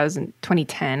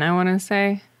 2010, I want to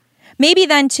say? Maybe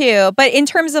then too, but in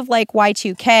terms of like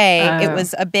Y2K, it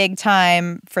was a big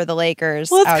time for the Lakers.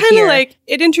 Well, it's kind of like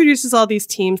it introduces all these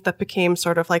teams that became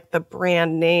sort of like the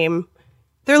brand name.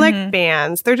 They're like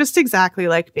bands. They're just exactly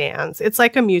like bands. It's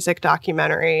like a music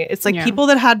documentary. It's like people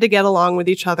that had to get along with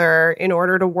each other in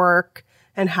order to work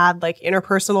and had like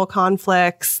interpersonal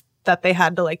conflicts that they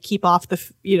had to like keep off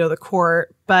the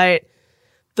court. But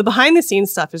the behind the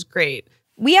scenes stuff is great.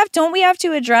 Don't we have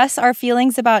to address our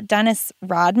feelings about Dennis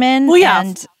Rodman? Well, yeah.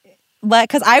 And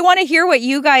because I want to hear what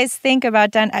you guys think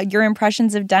about your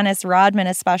impressions of Dennis Rodman,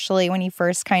 especially when he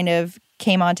first kind of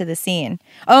came onto the scene.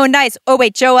 Oh, nice. Oh,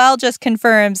 wait. Joelle just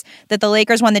confirms that the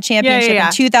Lakers won the championship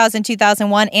in 2000,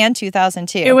 2001, and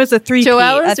 2002. It was a 3-peat.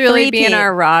 Joelle is really being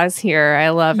our Roz here. I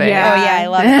love it. Yeah. Oh, yeah. I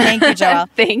love it. Thank you, Joelle.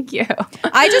 Thank you.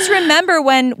 I just remember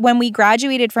when we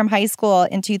graduated from high school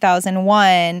in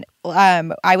 2001,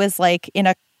 I was like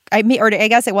I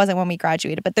guess it wasn't when we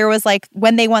graduated, but there was like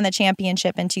when they won the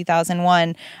championship in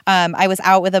 2001, I was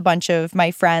out with a bunch of my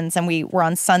friends and we were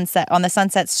on the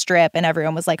Sunset Strip, and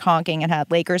everyone was like honking and had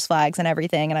Lakers flags and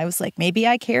everything. And I was like, maybe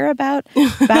I care about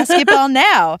basketball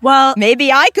now. Well,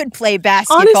 maybe I could play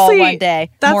basketball honestly, one day.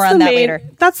 More on that later.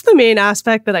 That's the main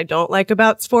aspect that I don't like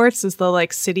about sports is the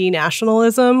like city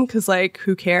nationalism. Cause like,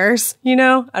 who cares?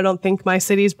 I don't think my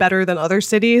city's better than other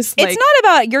cities. It's not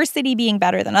about your city being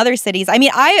better than other cities. I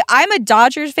mean, I'm a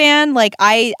Dodgers fan. Like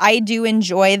I do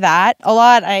enjoy that a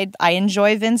lot. I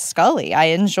enjoy Vince Scully. I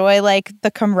enjoy like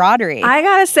the camaraderie. I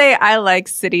gotta say I like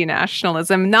city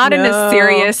nationalism, not in a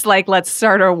serious like let's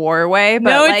start a war way,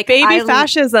 but no, like it's baby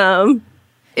fascism.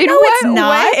 No, it's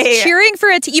not. Cheering for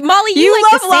a team. Molly, you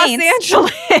like love the Saints.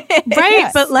 Los Angeles. Right,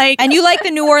 yes. But like... And you like the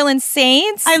New Orleans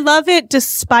Saints? I love it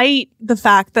despite the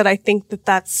fact that I think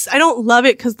that I don't love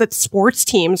it because the sports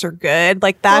teams are good.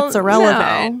 Like, that's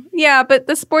irrelevant. No. Yeah, but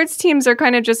the sports teams are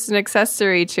kind of just an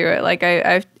accessory to it. Like,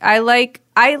 I like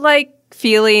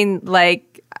feeling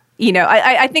like,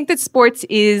 I think that sports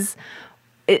is...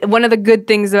 One of the good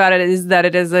things about it is that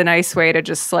it is a nice way to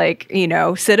just like,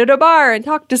 sit at a bar and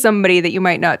talk to somebody that you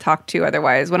might not talk to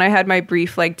otherwise. When I had my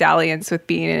brief like dalliance with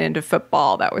being into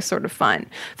football, that was sort of fun.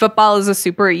 Football is a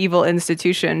super evil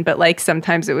institution, but like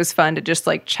sometimes it was fun to just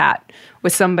like chat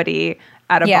with somebody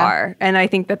at a bar, and I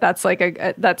think that's like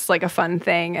a fun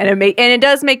thing, and it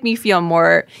does make me feel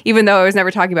more. Even though I was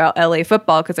never talking about LA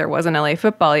football because there wasn't LA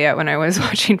football yet when I was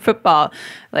watching football,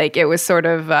 like it was sort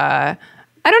of I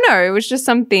don't know, it was just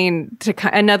something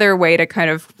another way to kind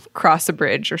of cross a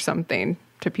bridge or something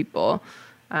to people.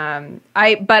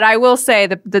 But I will say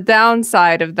the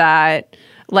downside of that,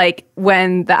 like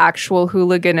when the actual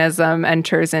hooliganism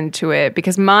enters into it,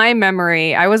 because my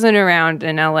memory, I wasn't around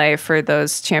in LA for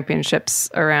those championships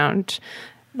around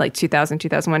like 2000,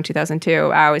 2001,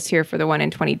 2002. I was here for the one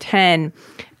in 2010.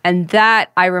 And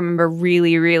that I remember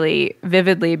really, really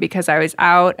vividly because I was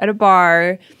out at a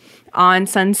bar on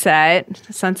Sunset.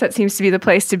 Sunset seems to be the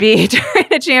place to be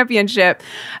during a championship.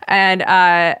 And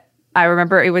I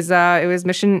remember it was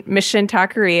Mission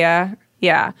Taqueria.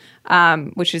 Yeah,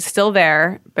 which is still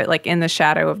there, but like in the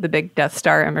shadow of the big Death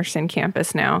Star Emerson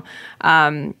campus now.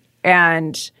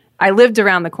 And I lived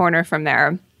around the corner from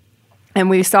there, and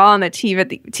we saw on the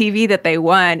TV that they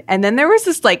won. And then there was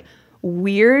this like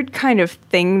weird kind of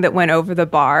thing that went over the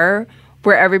bar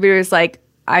where everybody was like,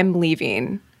 "I'm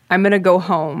leaving. I'm gonna go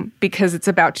home because it's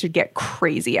about to get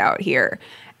crazy out here."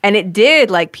 And it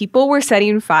did. Like people were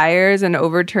setting fires and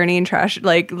overturning trash,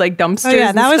 like dumpsters. Oh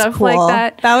yeah, that was stuff cool. Like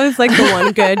that. That was like the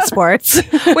one good sports.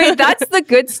 Wait, that's the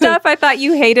good stuff. I thought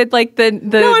you hated like the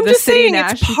No, I'm the just city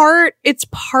saying it's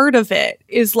part of it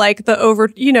is like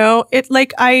the it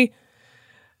like I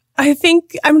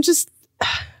think I'm just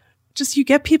you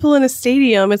get people in a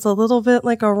stadium, it's a little bit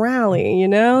like a rally, you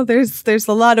know? There's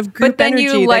a lot of group energy.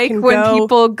 But then you like when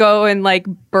people go and like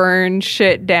burn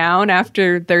shit down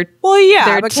after their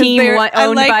team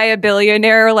owned by a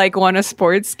billionaire like won a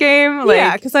sports game. Like,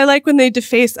 yeah, because I like when they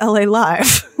deface LA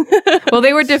Live. Well,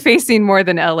 they were defacing more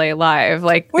than LA Live.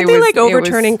 Like weren't they like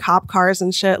overturning cop cars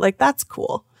and shit? Like that's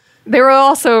cool. They were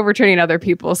also overturning other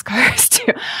people's cars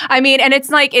too. I mean, and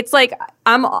it's like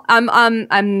I'm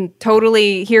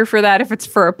totally here for that if it's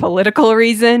for a political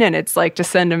reason and it's like to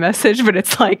send a message, but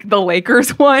it's like the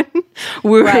Lakers won.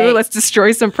 Woohoo, right. Let's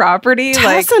destroy some property.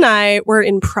 Tess and I were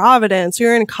in Providence. We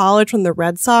were in college when the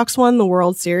Red Sox won the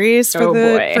World Series for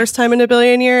the first time in a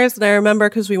billion years. And I remember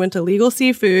because we went to Legal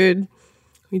Seafood.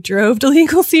 We drove to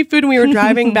Legal Seafood and we were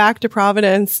driving back to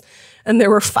Providence. And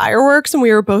there were fireworks, and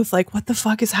we were both like, "What the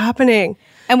fuck is happening?"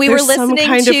 And we were listening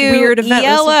to weird event.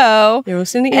 ELO, we were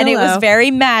listening to ELO, and it was very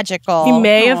magical. He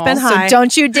may have been high, so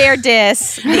don't you dare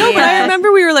diss. No, but I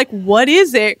remember we were like, "What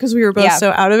is it?" Because we were both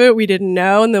so out of it, we didn't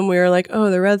know. And then we were like, "Oh,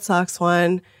 the Red Sox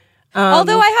won."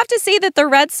 Although I have to say that the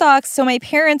Red Sox, so my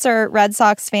parents are Red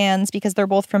Sox fans because they're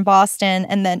both from Boston,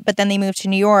 but then they moved to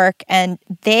New York, and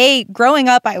growing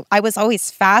up, I was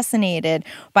always fascinated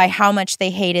by how much they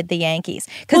hated the Yankees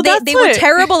because they were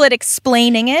terrible at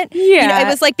explaining it. Yeah, it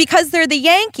was like because they're the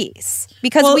Yankees,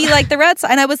 because we like the Red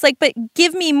Sox, and I was like, but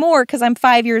give me more because I'm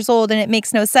 5 years old and it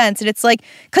makes no sense, and it's like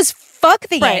because. Fuck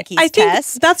the Yankees, I think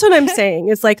Tess. That's what I'm saying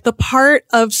is like the part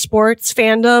of sports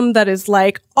fandom that is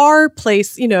like our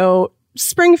place,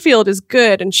 Springfield is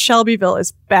good and Shelbyville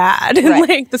is bad. And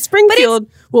like the Springfield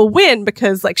will win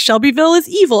because like Shelbyville is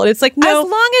evil. And it's like, no.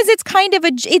 As long as it's kind of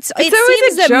it seems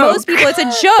that most people, it's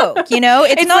a joke,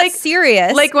 It's not like,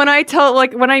 serious. Like when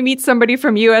I meet somebody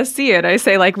from USC and I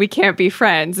say like, we can't be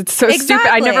friends. It's so stupid.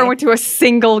 I never went to a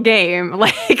single game.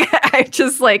 Like I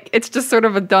just like, it's just sort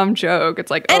of a dumb joke.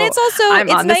 It's like, and it's also, I'm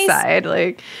on this side.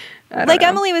 Like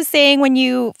Emily was saying, when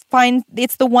you find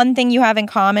it's the one thing you have in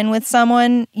common with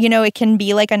someone, it can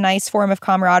be like a nice form of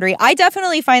camaraderie. I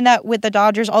definitely find that with the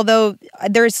Dodgers, although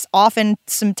there's often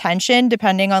some tension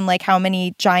depending on like how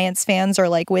many Giants fans are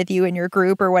like with you in your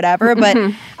group or whatever. But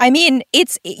I mean,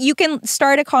 you can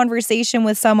start a conversation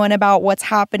with someone about what's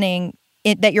happening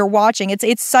that you're watching.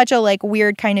 It's such a like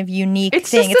weird kind of unique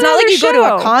thing. It's not like you go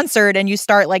to a concert and you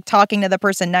start like talking to the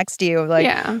person next to you. Like,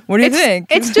 what do you think?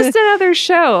 It's just another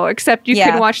show, except you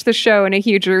can watch the show in a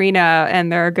huge arena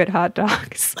and there are good hot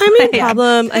dogs. I mean,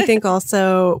 problem I think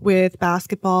also with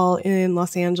basketball in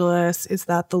Los Angeles is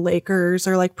that the Lakers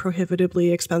are like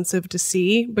prohibitively expensive to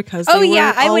see because I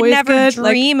would never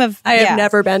dream of. I have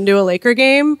never been to a Laker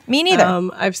game. Me neither.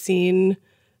 I've seen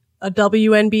a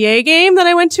WNBA game that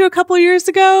I went to a couple years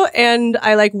ago, and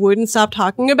I like wouldn't stop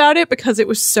talking about it because it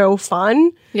was so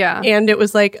fun. Yeah. And it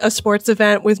was like a sports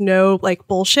event with no like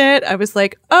bullshit. I was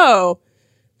like, oh,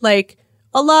 like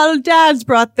a lot of dads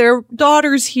brought their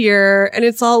daughters here, and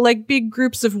it's all like big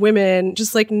groups of women,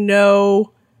 just like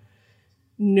no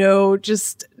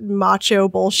just macho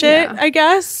bullshit, I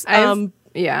guess.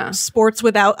 Sports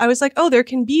without, I was like, oh, there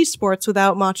can be sports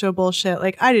without macho bullshit.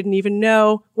 Like, I didn't even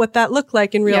know what that looked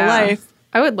like in real life.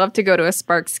 I would love to go to a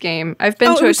Sparks game. I've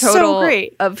been to a total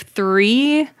of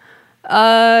 3.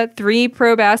 3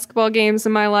 pro basketball games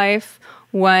in my life.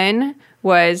 One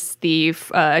was the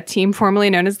team formerly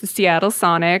known as the Seattle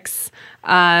Sonics.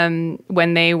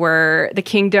 When the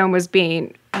Kingdome was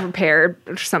being repaired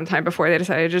sometime before they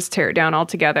decided to just tear it down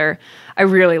altogether. I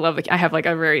really love I have like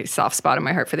a very soft spot in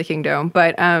my heart for the Kingdome,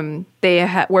 but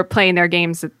they were playing their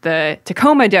games at the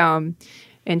Tacoma Dome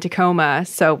in Tacoma.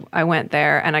 So I went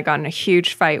there and I got in a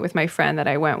huge fight with my friend that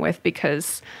I went with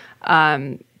because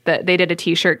they did a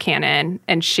t-shirt cannon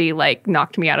and she like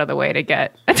knocked me out of the way to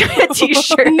get a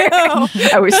t-shirt. Oh, no.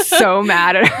 I was so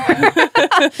mad at her.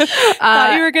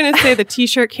 Thought you were going to say the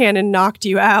t-shirt cannon knocked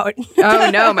you out. Oh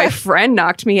no, my friend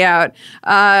knocked me out.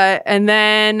 And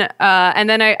then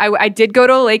I did go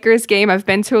to a Lakers game. I've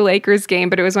been to a Lakers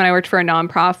game, but it was when I worked for a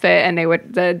nonprofit and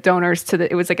the donors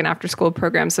it was like an after school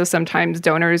program. So sometimes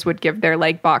donors would give their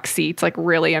like box seats, like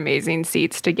really amazing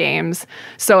seats to games.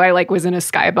 So I like was in a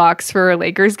skybox for a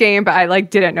Lakers game, but I like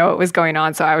didn't know what was going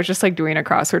on. So I was just like doing a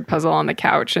crossword puzzle on the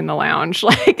couch in the lounge,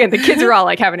 like, and the kids were all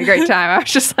like having a great time. I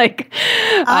was just like,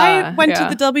 I went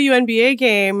to the WNBA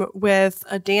game with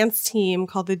a dance team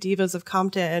called the Divas of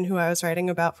Compton, who I was writing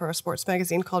about for a sports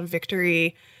magazine called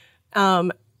Victory.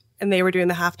 And they were doing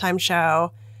the halftime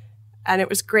show. And it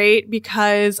was great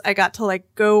because I got to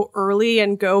like go early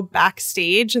and go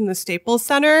backstage in the Staples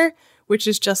Center, which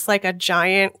is just like a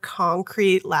giant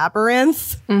concrete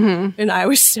labyrinth. Mm-hmm. And I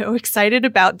was so excited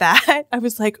about that. I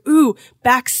was like, ooh,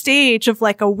 backstage of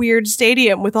like a weird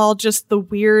stadium with all just the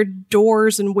weird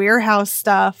doors and warehouse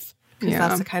stuff. Because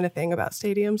that's the kind of thing about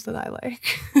stadiums that I like.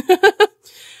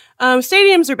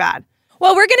 Stadiums are bad.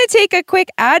 Well, we're going to take a quick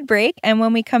ad break. And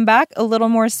when we come back, a little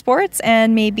more sports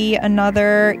and maybe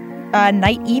another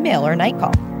night email or night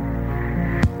call.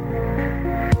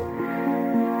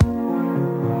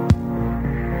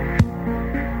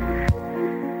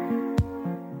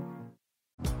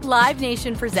 Live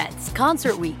Nation presents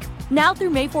Concert Week. Now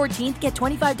through May 14th, get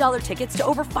 $25 tickets to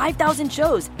over 5,000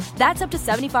 shows. That's up to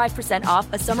 75%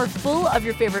 off a summer full of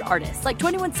your favorite artists like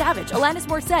 21 Savage, Alanis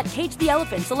Morissette, Cage the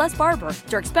Elephant, Celeste Barber,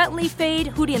 Dirk Bentley, Fade,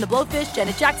 Hootie and the Blowfish,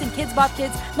 Janet Jackson, Kids Bop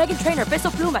Kids, Meghan Trainor, Peso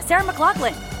Pluma, Sarah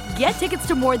McLachlan. Get tickets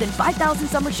to more than 5,000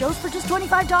 summer shows for just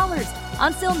 $25.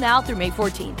 On sale now through May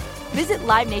 14th. Visit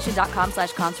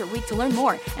livenation.com/Concert Week to learn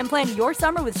more and plan your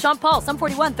summer with Sean Paul, Sum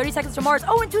 41, 30 Seconds to Mars,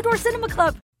 and Two Door Cinema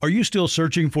Club. Are you still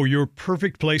searching for your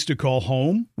perfect place to call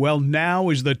home? Well, now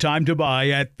is the time to buy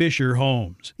at Fisher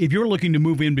Homes. If you're looking to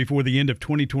move in before the end of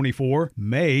 2024,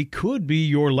 May could be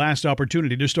your last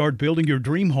opportunity to start building your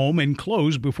dream home and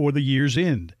close before the year's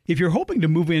end. If you're hoping to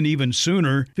move in even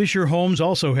sooner, Fisher Homes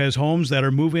also has homes that are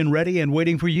move-in ready and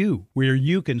waiting for you, where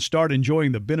you can start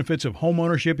enjoying the benefits of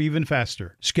homeownership even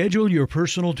faster. Schedule your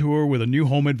personal tour with a new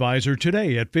home advisor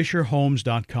today at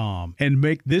FisherHomes.com and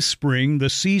make this spring the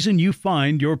season you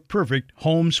find your perfect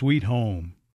home sweet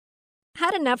home.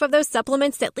 Had enough of those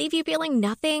supplements that leave you feeling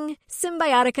nothing?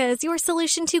 Symbiotica is your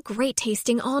solution to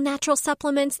great-tasting, all-natural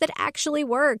supplements that actually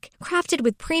work. Crafted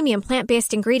with premium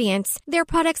plant-based ingredients, their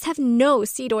products have no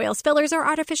seed oils, fillers, or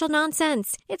artificial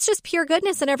nonsense. It's just pure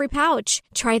goodness in every pouch.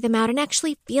 Try them out and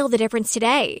actually feel the difference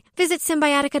today. Visit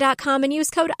Symbiotica.com and use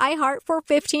code IHEART for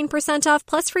 15% off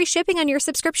plus free shipping on your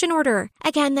subscription order.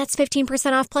 Again, that's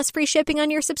 15% off plus free shipping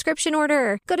on your subscription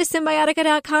order. Go to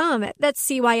Symbiotica.com. That's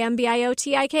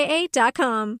CYMBIOTIKA.com.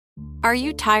 Are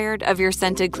you tired of your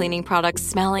scented cleaning products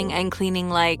smelling and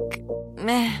cleaning like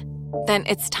meh? Then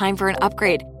it's time for an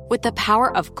upgrade with the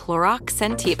power of Clorox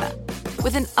Scentiva.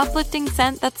 With an uplifting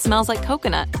scent that smells like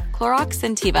coconut, Clorox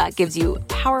Scentiva gives you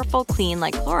powerful clean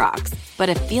like Clorox, but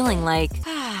a feeling like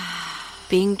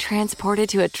being transported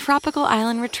to a tropical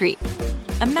island retreat.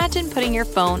 Imagine putting your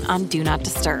phone on Do Not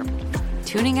Disturb,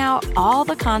 tuning out all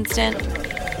the constant,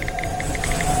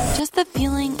 just the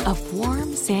feeling of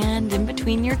warm sand in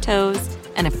between your toes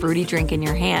and a fruity drink in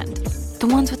your hand. The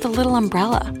ones with the little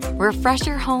umbrella. Refresh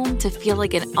your home to feel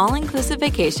like an all-inclusive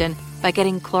vacation by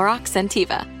getting Clorox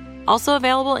Scentiva. Also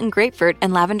available in grapefruit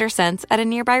and lavender scents at a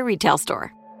nearby retail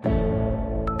store.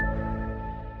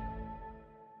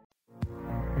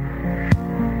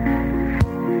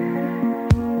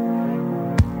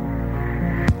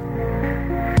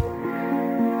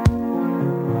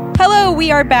 Hello, we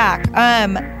are back.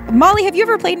 Molly, have you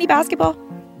ever played any basketball?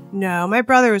 No, my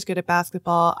brother was good at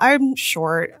basketball. I'm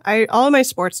short. All of my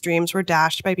sports dreams were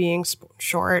dashed by being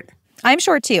short. I'm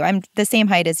short too. I'm the same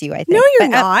height as you, I think. No, you're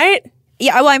not.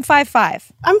 Yeah, well, I'm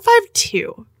 5'5". I'm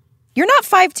 5'2". You're not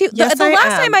 5'2". Yes, the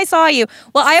last time I saw you,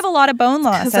 well, I have a lot of bone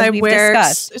loss, as we've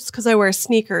discussed. It's because I wear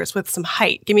sneakers with some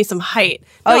height. Give me some height.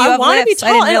 Oh, no, you I have want to be lifts. I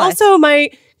tall. didn't And realize. also, my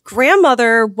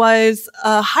grandmother was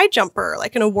a high jumper,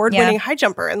 like an award-winning high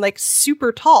jumper, and like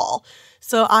super tall.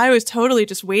 So I was totally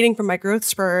just waiting for my growth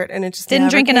spurt, and it just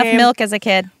didn't drink came. enough milk as a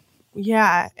kid.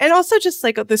 Yeah. And also just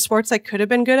like the sports I could have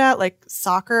been good at, like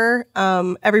soccer.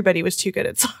 Everybody was too good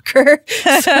at soccer.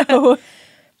 So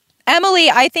Emily,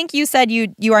 I think you said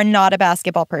you are not a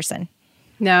basketball person.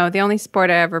 No, the only sport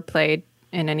I ever played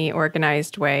in any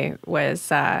organized way was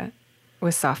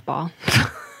softball.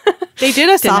 They did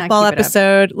a softball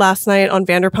episode last night on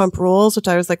Vanderpump Rules, which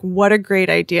I was like, what a great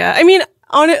idea. I mean,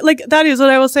 on it, like that is what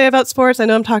I will say about sports. I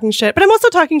know I'm talking shit, but I'm also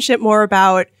talking shit more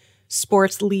about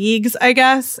sports leagues, I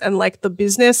guess, and like the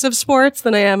business of sports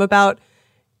than I am about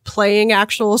playing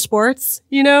actual sports,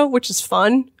 you know, which is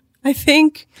fun, I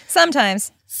think.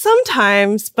 Sometimes,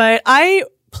 but I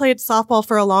played softball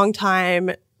for a long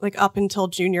time, like up until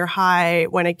junior high,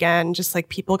 when again, just like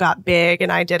people got big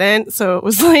and I didn't. So it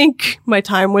was like my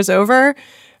time was over.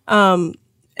 And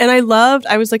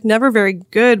I was like never very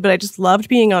good, but I just loved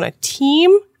being on a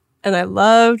team and I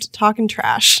loved talking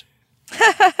trash.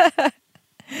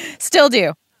 Still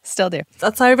do.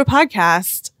 That's why I have a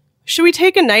podcast. Should we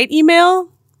take a night email?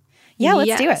 Yeah,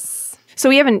 let's do it. So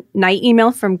we have a night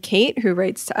email from Kate who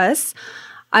writes to us.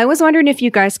 I was wondering if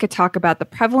you guys could talk about the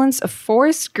prevalence of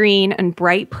forest green and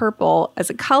bright purple as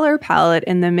a color palette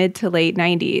in the mid to late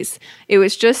 90s. It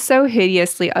was just so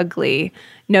hideously ugly.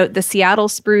 Note the Seattle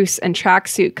spruce and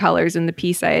tracksuit colors in the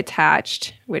piece I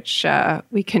attached, which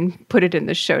we can put it in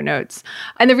the show notes.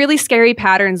 And the really scary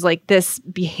patterns like this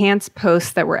Behance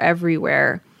posts that were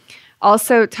everywhere.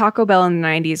 Also, Taco Bell in the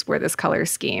 90s wore this color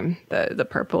scheme, the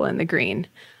purple and the green.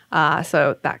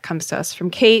 So that comes to us from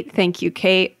Kate. Thank you,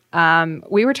 Kate.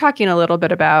 We were talking a little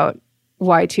bit about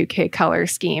Y2K color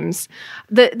schemes.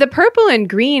 The purple and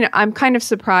green, I'm kind of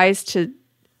surprised to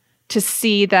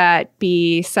see that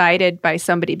be cited by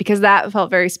somebody because that felt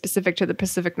very specific to the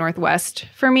Pacific Northwest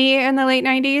for me in the late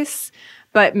 90s.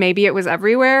 But maybe it was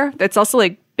everywhere. It's also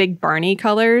like big Barney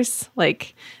colors,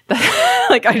 like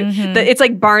it's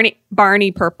like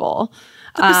Barney purple.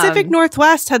 The Pacific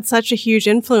Northwest had such a huge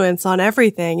influence on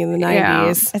everything in the 90s.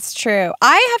 Yeah, it's true.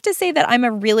 I have to say that I'm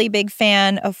a really big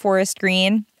fan of forest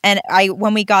green. And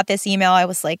when we got this email, I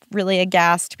was like really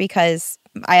aghast because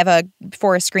I have a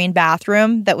forest green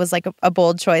bathroom that was like a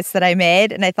bold choice that I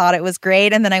made. And I thought it was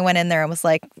great. And then I went in there and was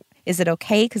like, is it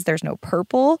okay? Because there's no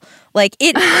purple. But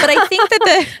I think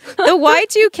that the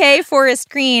Y2K forest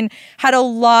green had a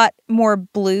lot more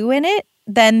blue in it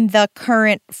than the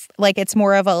current, like it's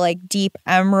more of a like deep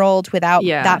emerald without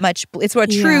that much. It's a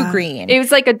true green. It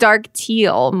was like a dark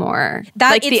teal more.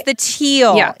 It's the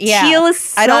teal. Yeah. Teal is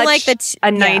such I don't like a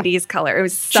 90s color. It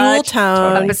was Jewel such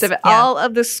tone. a Pacific. Yeah. All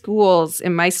of the schools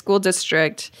in my school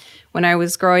district when I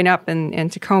was growing up in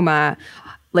Tacoma,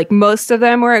 like most of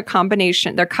them were a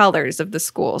combination, they're colors of the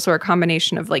school. So a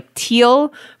combination of like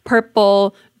teal,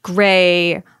 purple,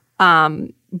 gray,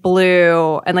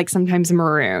 blue, and like sometimes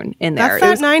maroon in there.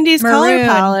 That's that 90s color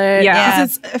palette. Yeah.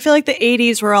 I feel like the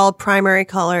 80s were all primary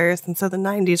colors, and so the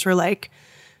 90s were like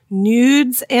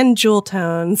nudes and jewel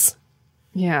tones.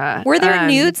 Yeah. Were there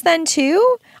nudes then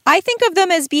too? I think of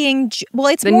them as being,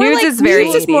 it's the more nudes like is very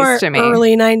nudes 80s is more to me.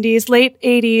 Early 90s, late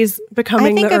 80s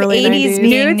becoming the early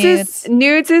 90s.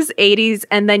 Nudes is 80s,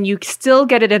 and then you still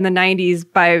get it in the 90s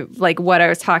by like what I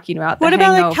was talking about. The what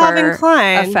about hangover like Calvin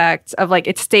Klein effect of like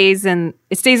it stays in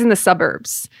the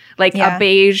suburbs, like a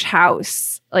beige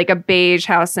house. Like a beige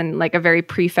house in like a very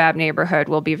prefab neighborhood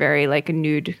will be very like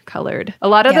nude colored. A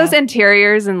lot of those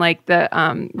interiors and like the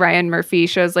Ryan Murphy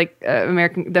shows, like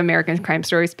the American Crime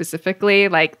Story specifically,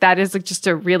 like that is like just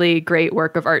a really great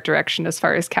work of art direction as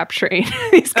far as capturing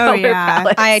these color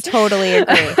palettes. I totally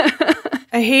agree.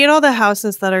 I hate all the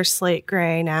houses that are slate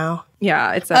gray now.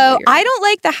 Yeah, it's I don't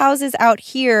like the houses out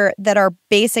here that are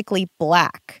basically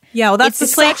black. Yeah, well, that's the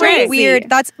slate gray. Weird.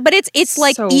 It's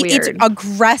like so it's weird.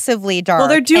 aggressively dark. Well,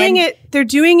 they're doing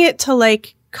it to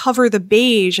like cover the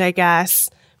beige, I guess.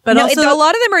 But also, a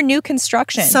lot of them are new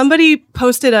construction. Somebody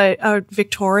posted a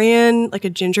Victorian, like a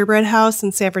gingerbread house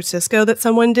in San Francisco that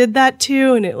someone did that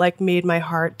to, and it like made my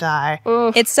heart die.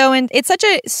 Ugh. It's such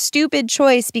a stupid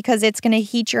choice because it's going to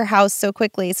heat your house so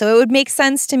quickly. So it would make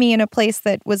sense to me in a place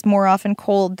that was more often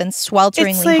cold than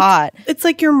swelteringly hot. It's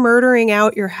like you're murdering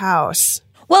out your house.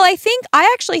 Well,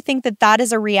 I actually think that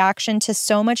is a reaction to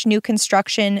so much new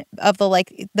construction of the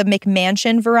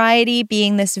McMansion variety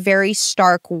being this very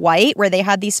stark white, where they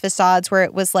had these facades where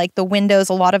it was like the windows,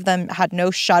 a lot of them had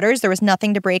no shutters. There was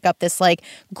nothing to break up this like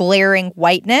glaring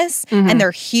whiteness, and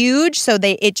they're huge. So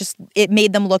it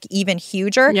made them look even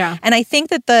huger. Yeah. And I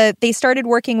think that they started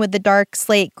working with the dark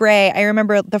slate gray. I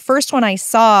remember the first one I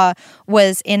saw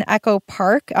was in Echo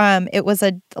Park. It was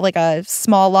a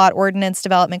small lot ordinance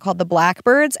development called the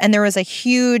Blackbirds. And there was a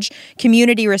huge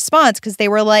community response because they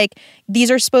were like,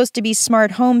 these are supposed to be smart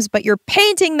homes, but you're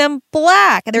painting them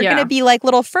black. They're going to be like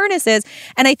little furnaces.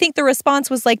 And I think the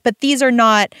response was like, but these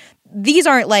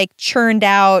aren't like churned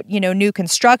out, new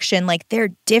construction. Like they're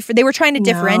different. They were trying to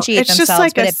differentiate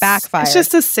themselves, but it backfired. It's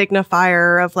just a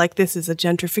signifier of like, this is a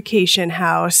gentrification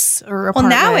house or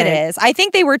apartment. Well, now it is. I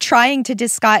think they were trying to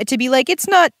disguise, to be like, it's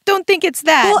not, don't think it's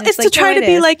that. Well, it's to try to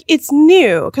be like, it's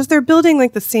new because they're building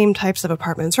like the same types of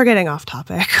apartments. We're getting off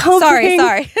topic. Sorry.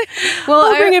 Well,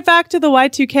 I'll bring it back to the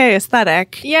Y2K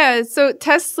aesthetic. Yeah. So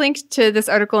Tess linked to this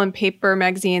article in Paper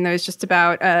magazine that was just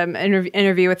about an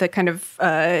interview with a kind of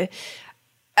a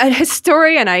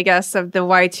historian, I guess, of the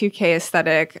Y2K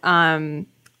aesthetic.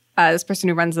 This person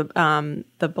who runs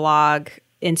the blog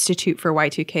Institute for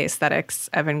Y2K Aesthetics,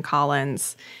 Evan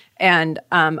Collins. And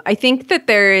I think that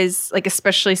there is, like,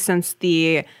 especially since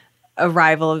the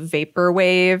arrival of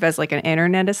Vaporwave as like an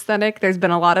internet aesthetic, there's been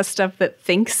a lot of stuff that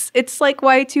thinks it's like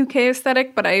Y2K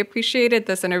aesthetic, but I appreciated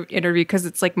this interview because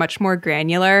it's like much more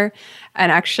granular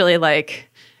and actually like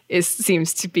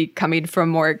seems to be coming from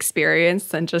more experience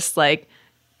than just like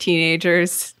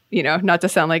teenagers, not to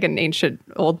sound like an ancient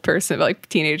old person, but like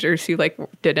teenagers who like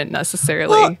didn't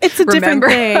necessarily it's a remember.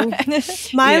 Different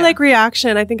thing. My like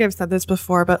reaction, I think I've said this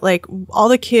before, but like all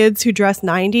the kids who dress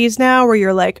 90s now, where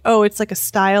you're like, oh, it's like a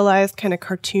stylized kind of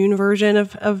cartoon version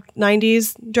of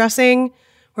 90s dressing,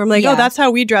 where I'm like, oh, that's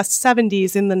how we dressed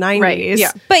 70s in the 90s. Right.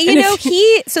 Yeah. But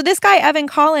so this guy, Evan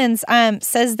Collins,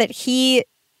 says that he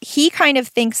kind of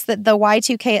thinks that the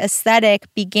Y2K aesthetic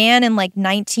began in like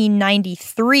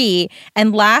 1993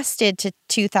 and lasted to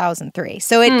 2003.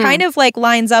 So it kind of like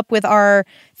lines up with our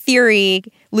theory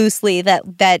loosely that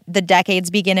the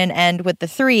decades begin and end with the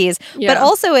threes. Yeah. But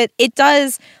also it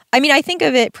does, I mean, I think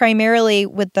of it primarily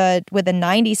with the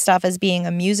 90s stuff as being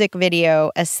a music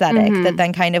video aesthetic that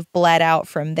then kind of bled out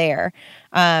from there.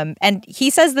 And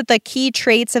he says that the key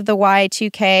traits of the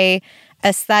Y2K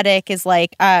aesthetic is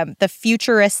like the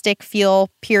futuristic feel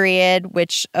period,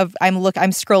 which I'm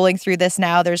scrolling through this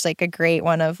now. There's like a great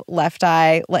one of Left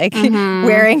Eye like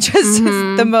wearing just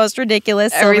the most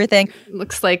ridiculous silver thing.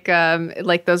 Looks like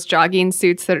those jogging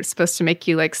suits that are supposed to make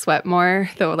you like sweat more.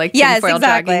 The like tinfoil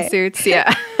jogging suits.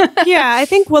 Yeah. Yeah, I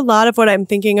think a lot of what I'm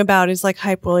thinking about is like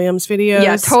Hype Williams videos.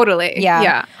 Yeah, totally.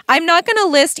 Yeah. I'm not going to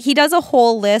list, he does a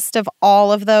whole list of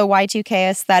all of the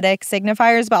Y2K aesthetic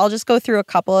signifiers, but I'll just go through a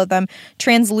couple of them.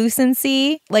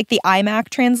 Translucency, like the iMac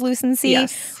translucency.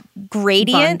 Yes.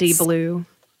 Gradients. Bondi blue.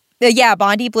 Yeah,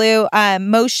 Bondi blue.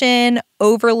 Motion,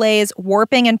 overlays,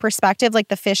 warping and perspective, like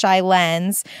the fisheye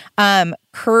lens.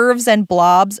 Curves and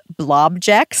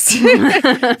blobjects.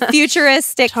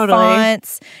 Futuristic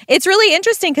fonts. It's really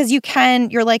interesting because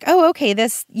you're like, oh, okay,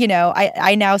 this,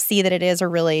 I now see that it is a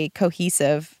really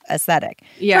cohesive aesthetic.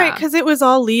 Yeah. Right, because it was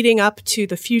all leading up to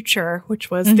the future,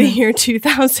 which was the year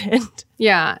 2000.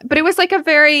 Yeah, but it was like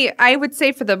I would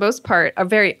say for the most part, a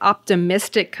very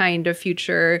optimistic kind of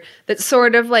future that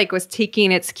sort of like was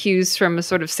taking its cues from a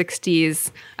sort of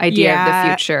 60s idea of the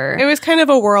future. It was kind of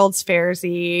a World's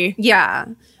Fairs-y. Yeah.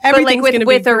 Everything's but like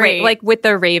with the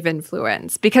the rave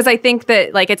influence, because I think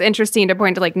that like it's interesting to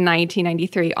point to like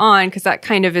 1993 on, because that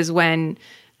kind of is when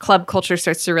club culture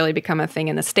starts to really become a thing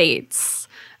in the States.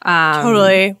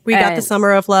 Totally. We got the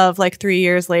Summer of Love like 3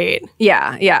 years late.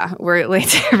 Yeah. We're late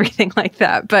to everything like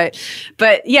that. But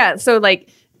yeah, so like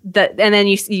and then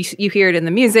you hear it in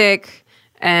the music,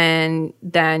 and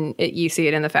then you see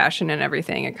it in the fashion and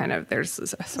everything. And kind of there's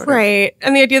this sort of right.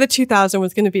 And the idea that 2000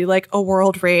 was going to be like a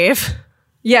world rave.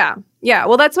 Yeah.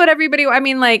 Well, that's what everybody. I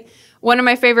mean, like one of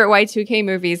my favorite Y2K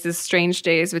movies is Strange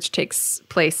Days, which takes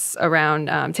place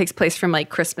from like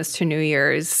Christmas to New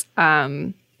Year's.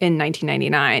 In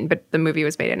 1999, but the movie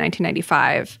was made in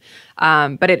 1995.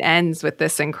 But it ends with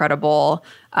this incredible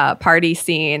party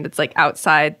scene that's like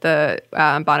outside the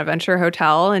Bonaventure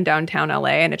Hotel in downtown LA,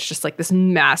 and it's just like this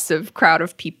massive crowd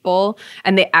of people.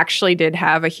 And they actually did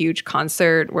have a huge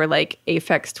concert where like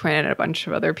Aphex Twin and a bunch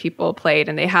of other people played,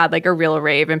 and they had like a real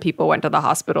rave, and people went to the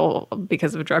hospital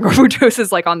because of drug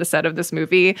overdoses like on the set of this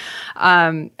movie.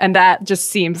 And that just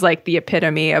seems like the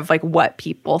epitome of like what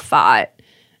people thought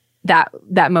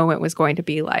that moment was going to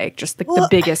be like just the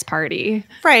biggest party.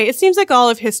 Right. It seems like all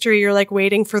of history, you're like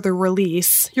waiting for the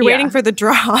release. You're waiting for the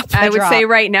drop. I would say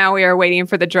right now we are waiting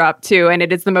for the drop too. And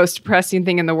it is the most depressing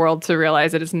thing in the world to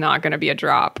realize it is not going to be a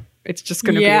drop. It's just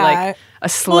going to be like a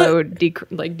slow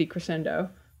decrescendo.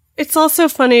 It's also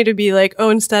funny to be like,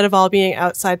 oh, instead of all being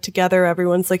outside together,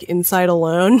 everyone's like inside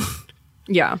alone.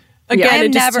 Yeah. Again, a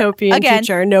dystopian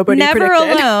future. Nobody never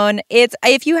predicted. Alone. It's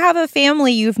if you have a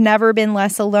family, you've never been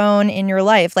less alone in your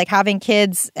life. Like having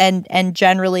kids and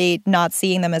generally not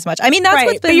seeing them as much. I mean, that's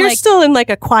what's been. But you're still in like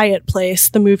A Quiet Place,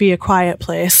 the movie A Quiet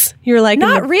Place. You're like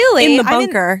not really in the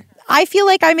bunker. I feel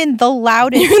like I'm in the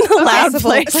loudest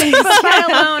place.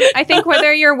 Alone. I think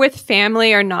whether you're with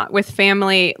family or not with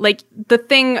family, like the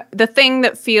thing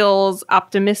that feels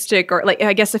optimistic, or like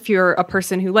I guess if you're a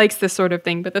person who likes this sort of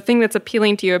thing, but the thing that's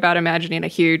appealing to you about imagining a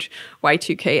huge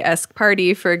Y2K-esque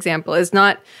party, for example, is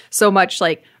not so much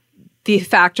like the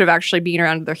fact of actually being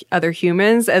around other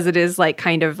humans as it is like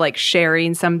kind of like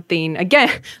sharing something, again,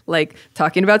 like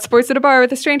talking about sports at a bar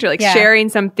with a stranger, like sharing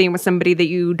something with somebody that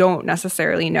you don't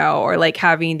necessarily know, or like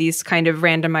having these kind of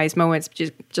randomized moments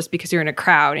just because you're in a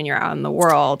crowd and you're out in the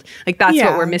world. Like that's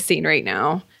what we're missing right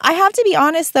now. I have to be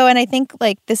honest though, and I think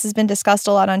like this has been discussed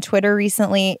a lot on Twitter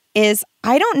recently, is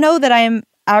I don't know that I'm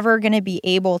ever going to be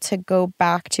able to go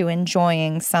back to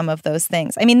enjoying some of those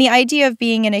things. I mean, the idea of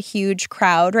being in a huge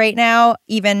crowd right now,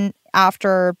 even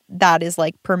after that is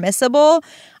like permissible,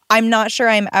 I'm not sure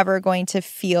I'm ever going to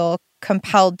feel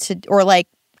compelled to or like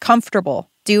comfortable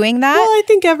doing that. Well, I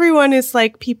think everyone is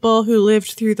like people who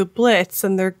lived through the Blitz,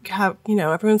 and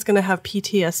everyone's going to have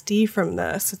PTSD from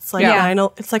this. It's like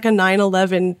it's like a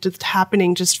 9/11 just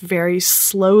happening just very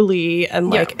slowly and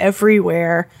like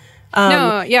everywhere.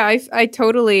 I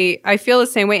totally feel the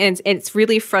same way, and it's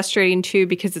really frustrating too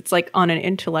because it's like on an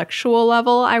intellectual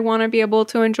level I want to be able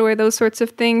to enjoy those sorts of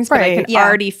things, but I can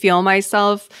already feel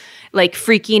myself like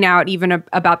freaking out even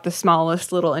about the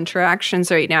smallest little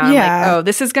interactions right now. I'm like, oh,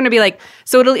 this is going to be like,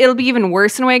 so it'll be even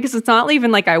worse in a way because it's not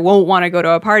even like I won't want to go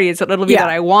to a party. It'll be that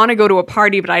I want to go to a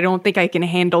party, but I don't think I can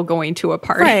handle going to a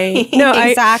party. Right. No,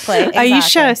 exactly.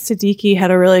 Aisha Siddiqui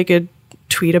had a really good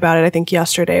tweet about it, I think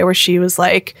yesterday, where she was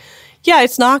like, yeah,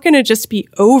 it's not going to just be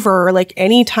over like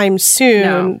anytime soon.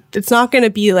 No. It's not going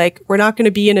to be like, we're not going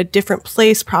to be in a different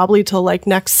place probably till like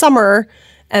next summer.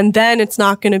 And then it's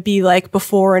not going to be like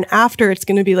before and after. It's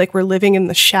going to be like we're living in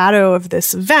the shadow of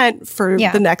this event for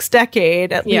the next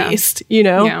decade at least, you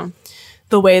know? Yeah.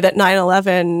 The way that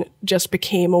 9/11 just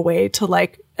became a way to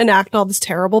like enact all this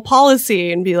terrible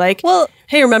policy and be like, well,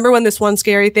 hey, remember when this one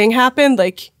scary thing happened?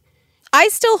 Like, I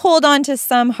still hold on to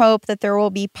some hope that there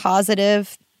will be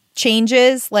positive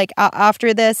changes like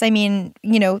after this. I mean,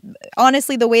 you know,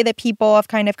 honestly, the way that people have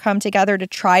kind of come together to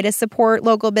try to support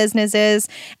local businesses.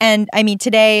 And I mean,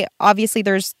 today, obviously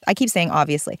I keep saying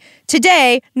obviously.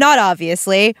 Today, not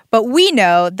obviously, but we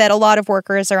know that a lot of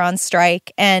workers are on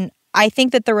strike. And I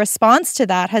think that the response to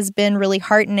that has been really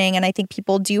heartening. And I think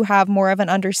people do have more of an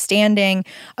understanding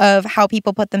of how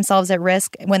people put themselves at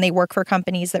risk when they work for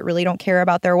companies that really don't care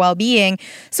about their well-being.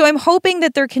 So I'm hoping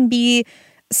that there can be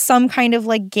some kind of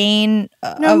like gain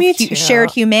of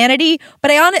shared humanity.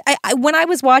 But I when I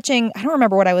was watching, I don't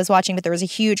remember what I was watching, but there was a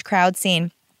huge crowd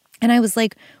scene. And I was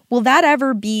like, will that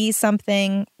ever be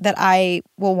something that I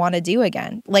will want to do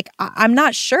again? Like, I'm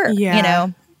not sure, you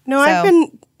know? No, I've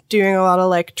been doing a lot of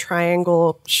like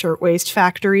Triangle Shirtwaist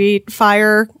Factory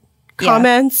fire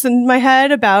comments in my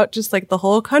head about just like the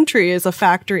whole country is a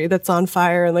factory that's on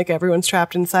fire and like everyone's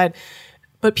trapped inside.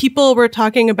 But people were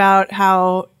talking about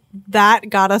how that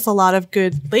got us a lot of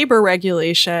good labor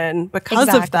regulation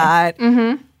because of that.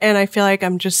 Mm-hmm. And I feel like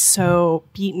I'm just so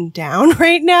beaten down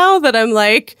right now that I'm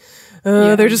like,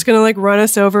 they're just going to like run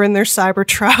us over in their cyber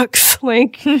trucks.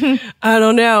 Like, I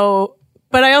don't know.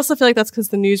 But I also feel like that's because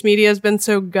the news media has been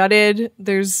so gutted.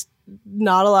 There's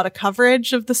not a lot of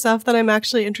coverage of the stuff that I'm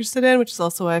actually interested in, which is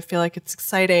also why I feel like it's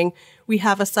exciting. We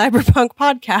have a cyberpunk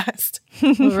podcast.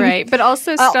 Right. But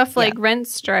also stuff like rent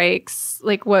strikes,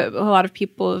 like what a lot of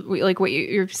people, like what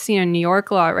you're seeing in New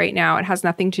York a lot right now, it has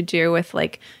nothing to do with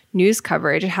like news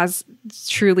coverage. It has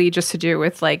truly just to do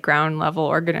with like ground level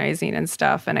organizing and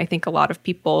stuff. And I think a lot of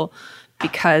people,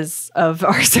 because of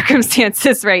our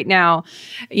circumstances right now,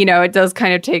 you know, it does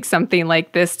kind of take something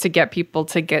like this to get people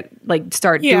to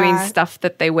start doing stuff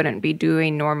that they wouldn't be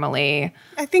doing normally.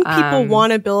 I think people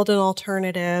want to build an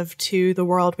alternative to the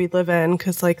world we live in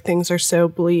because like things are so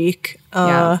bleak.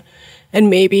 And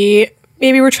maybe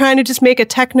we're trying to just make a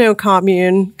techno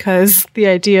commune because the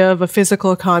idea of a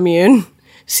physical commune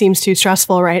seems too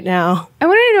stressful right now. I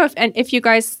want to know if you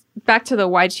guys back to the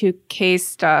Y2K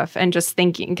stuff and just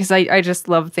thinking, because I just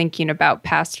love thinking about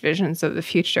past visions of the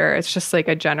future. It's just like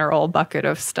a general bucket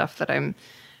of stuff that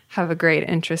have a great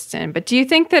interest in. But do you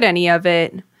think that any of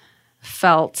it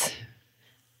felt,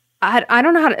 I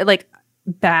don't know how to, like,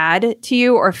 bad to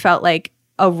you, or felt like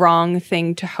a wrong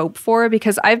thing to hope for?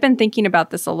 Because I've been thinking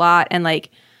about this a lot, and like,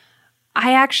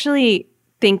 I actually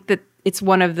think that it's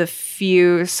one of the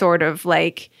few sort of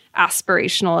like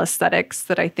aspirational aesthetics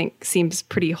that I think seems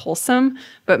pretty wholesome,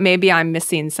 but maybe I'm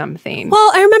missing something.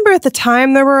 Well, I remember at the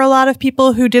time there were a lot of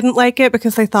people who didn't like it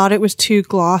because they thought it was too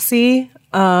glossy,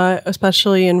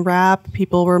 especially in rap.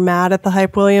 People were mad at the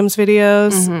Hype Williams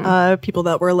videos, people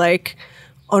that were like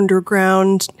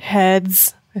underground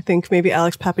heads. I think maybe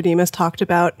Alex Papademos talked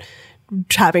about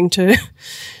having to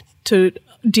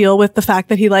deal with the fact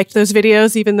that he liked those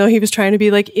videos, even though he was trying to be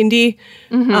like indie.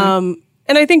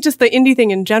 And I think just the indie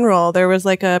thing in general, there was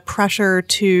like a pressure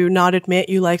to not admit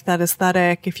you liked that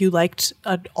aesthetic if you liked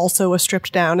also a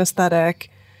stripped down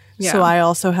aesthetic. Yeah. So I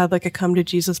also had like a come to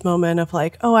Jesus moment of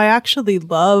like, oh, I actually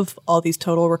love all these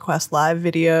Total Request Live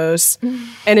videos.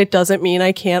 And it doesn't mean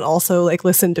I can't also like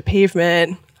listen to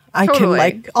Pavement. I can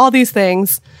like all these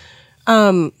things.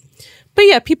 But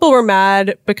yeah, people were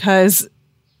mad because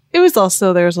it was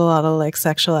also, there's a lot of like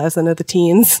sexualizing of the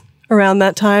teens around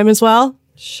that time as well.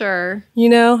 Sure. You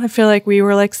know, I feel like we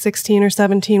were like 16 or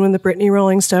 17 when the Britney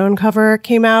Rolling Stone cover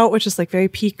came out, which is like very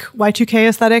peak Y2K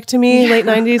aesthetic to me, late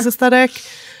 90s aesthetic.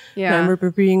 Yeah. And I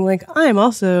remember being like, I'm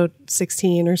also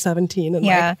 16 or 17 and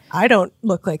like, I don't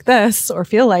look like this or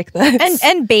feel like this.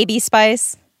 And Baby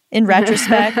Spice. In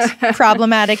retrospect,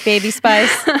 problematic Baby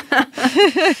Spice. Oh,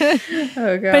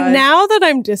 God. But now that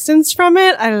I'm distanced from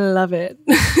it, I love it.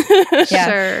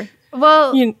 Sure.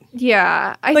 Well,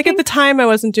 yeah. I think at the time I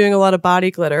wasn't doing a lot of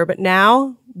body glitter, but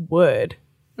now would.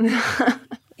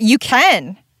 You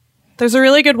can. There's a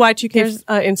really good Y2K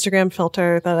Instagram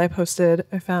filter that I posted.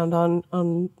 I found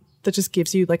on that just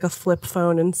gives you like a flip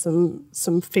phone and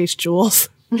some face jewels.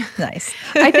 Nice.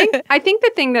 I think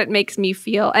the thing that makes me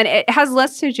feel, and it has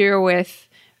less to do with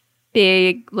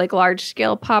big, like large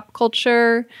scale pop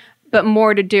culture, but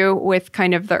more to do with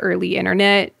kind of the early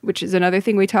internet, which is another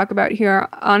thing we talk about here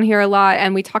a lot.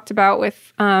 And we talked about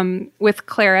with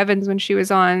Claire Evans when she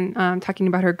was on, talking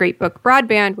about her great book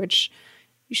Broadband, which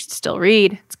you should still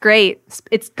read. It's great.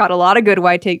 It's got a lot of good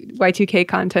Y2K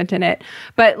content in it.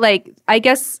 But like, I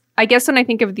guess when I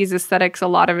think of these aesthetics, a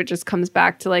lot of it just comes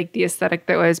back to like the aesthetic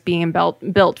that was being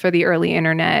built for the early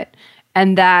internet.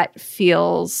 And that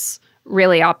feels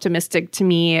really optimistic to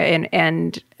me.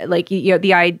 And like, you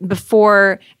know,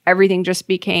 before everything just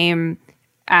became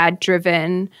ad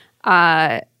driven,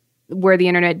 where the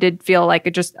internet did feel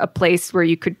like just a place where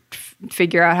you could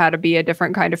figure out how to be a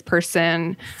different kind of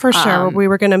person. For sure. We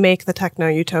were going to make the techno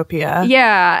utopia.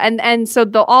 Yeah. And so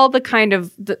all the kind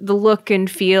of the look and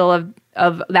feel of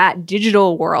that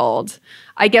digital world,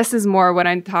 I guess, is more what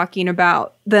I'm talking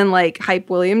about than like Hype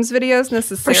Williams videos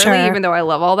necessarily, even though I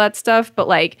love all that stuff. But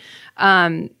like,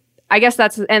 I guess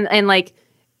that's, and like,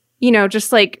 you know,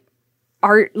 just like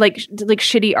art, like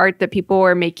shitty art that people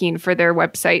were making for their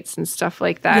websites and stuff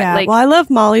like that. Yeah, like, well, I love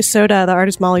Molly Soda. The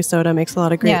artist Molly Soda makes a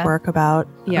lot of great work about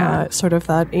sort of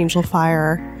that Angel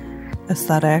Fire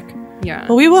aesthetic. Yeah.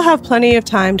 Well, we will have plenty of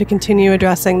time to continue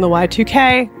addressing the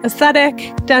Y2K,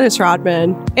 aesthetic, Dennis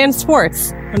Rodman, and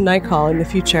sports on Night Call in the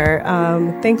future.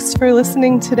 Thanks for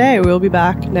listening today. We'll be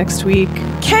back next week.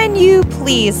 Can you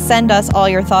please send us all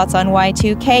your thoughts on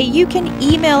Y2K? You can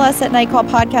email us at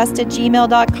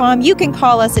nightcallpodcast@gmail.com. You can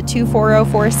call us at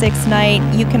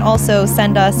 240-46-NIGHT. You can also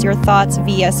send us your thoughts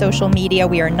via social media.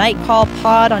 We are Nightcall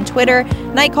Pod on Twitter,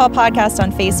 Nightcall Podcast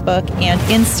on Facebook and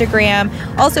Instagram.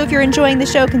 Also, if you're enjoying the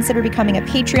show, consider becoming a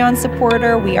Patreon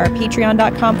supporter. We are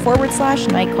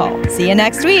patreon.com/Nightcall. See you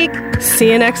next week.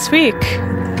 See you next week.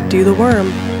 Do the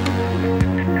worm.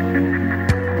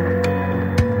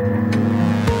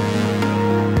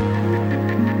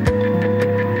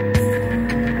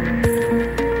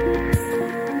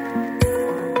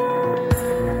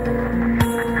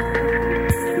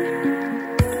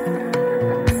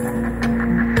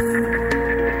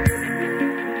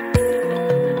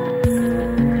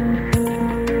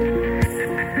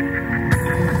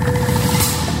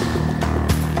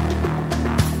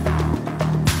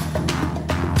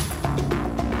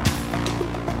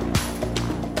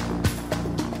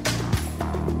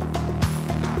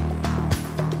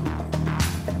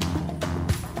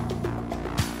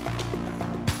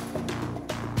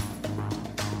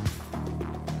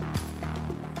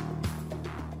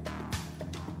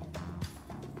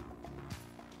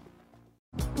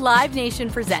 Live Nation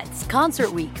presents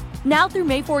Concert Week. Now through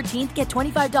May 14th, get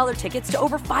 $25 tickets to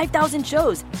over 5,000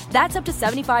 shows. That's up to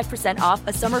 75% off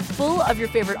a summer full of your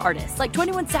favorite artists like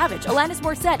 21 Savage, Alanis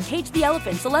Morissette, Cage the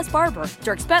Elephant, Celeste Barber,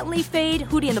 Dierks Bentley, Fade,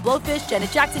 Hootie and the Blowfish,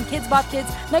 Janet Jackson, Kids Bop Kids,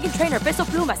 Meghan Trainor, Peso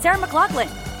Pluma, Sarah McLachlan.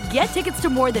 Get tickets to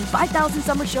more than 5,000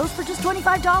 summer shows for just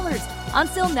 $25.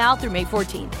 Until now through May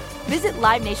 14th. Visit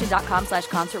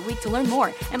LiveNation.com/Concert Week to learn more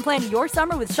and plan your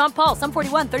summer with Sean Paul, Sum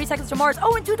 41, 30 Seconds to Mars,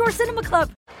 and Two Door Cinema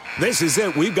Club. This is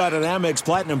it. We've got an Amex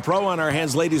Platinum Pro on our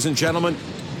hands, ladies and gentlemen.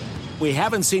 We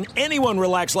haven't seen anyone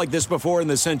relax like this before in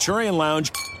the Centurion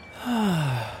Lounge.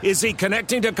 Is he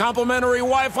connecting to complimentary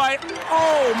Wi-Fi?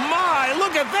 Oh, my.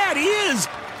 Look at that. He is.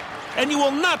 And you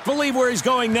will not believe where he's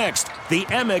going next. The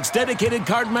Amex dedicated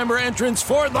card member entrance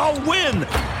for the win.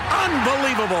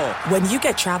 Unbelievable. When you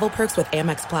get travel perks with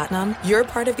Amex Platinum, you're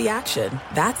part of the action.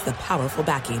 That's the powerful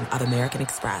backing of American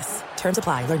Express. Terms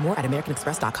apply. Learn more at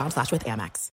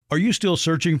americanexpress.com/withAmex. Are you still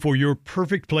searching for your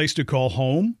perfect place to call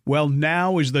home? Well,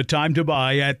 now is the time to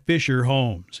buy at Fisher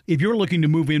Homes. If you're looking to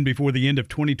move in before the end of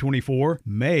 2024,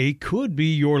 May could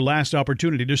be your last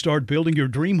opportunity to start building your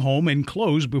dream home and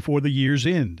close before the year's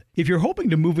end. If you're hoping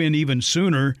to move in even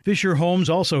sooner, Fisher Homes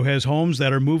also has homes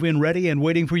that are move-in ready and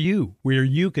waiting for you, where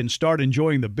you can start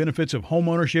enjoying the benefits of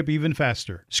homeownership even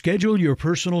faster. Schedule your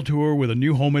personal tour with a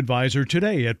new home advisor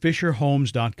today at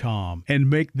FisherHomes.com and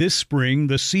make this spring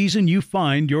the season you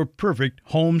find your perfect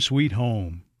home sweet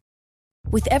home.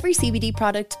 With every CBD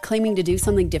product claiming to do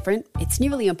something different, it's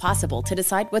nearly impossible to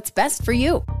decide what's best for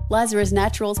you. Lazarus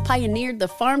Naturals pioneered the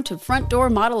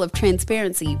farm-to-front-door model of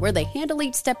transparency, where they handle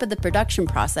each step of the production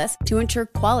process to ensure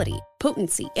quality,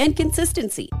 potency, and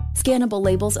consistency. Scannable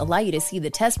labels allow you to see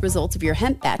the test results of your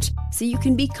hemp batch, so you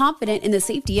can be confident in the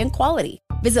safety and quality.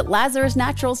 Visit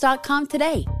LazarusNaturals.com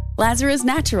today. Lazarus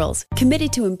Naturals,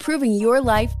 committed to improving your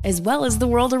life as well as the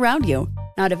world around you.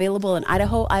 Not available in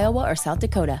Idaho, Iowa, or South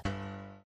Dakota.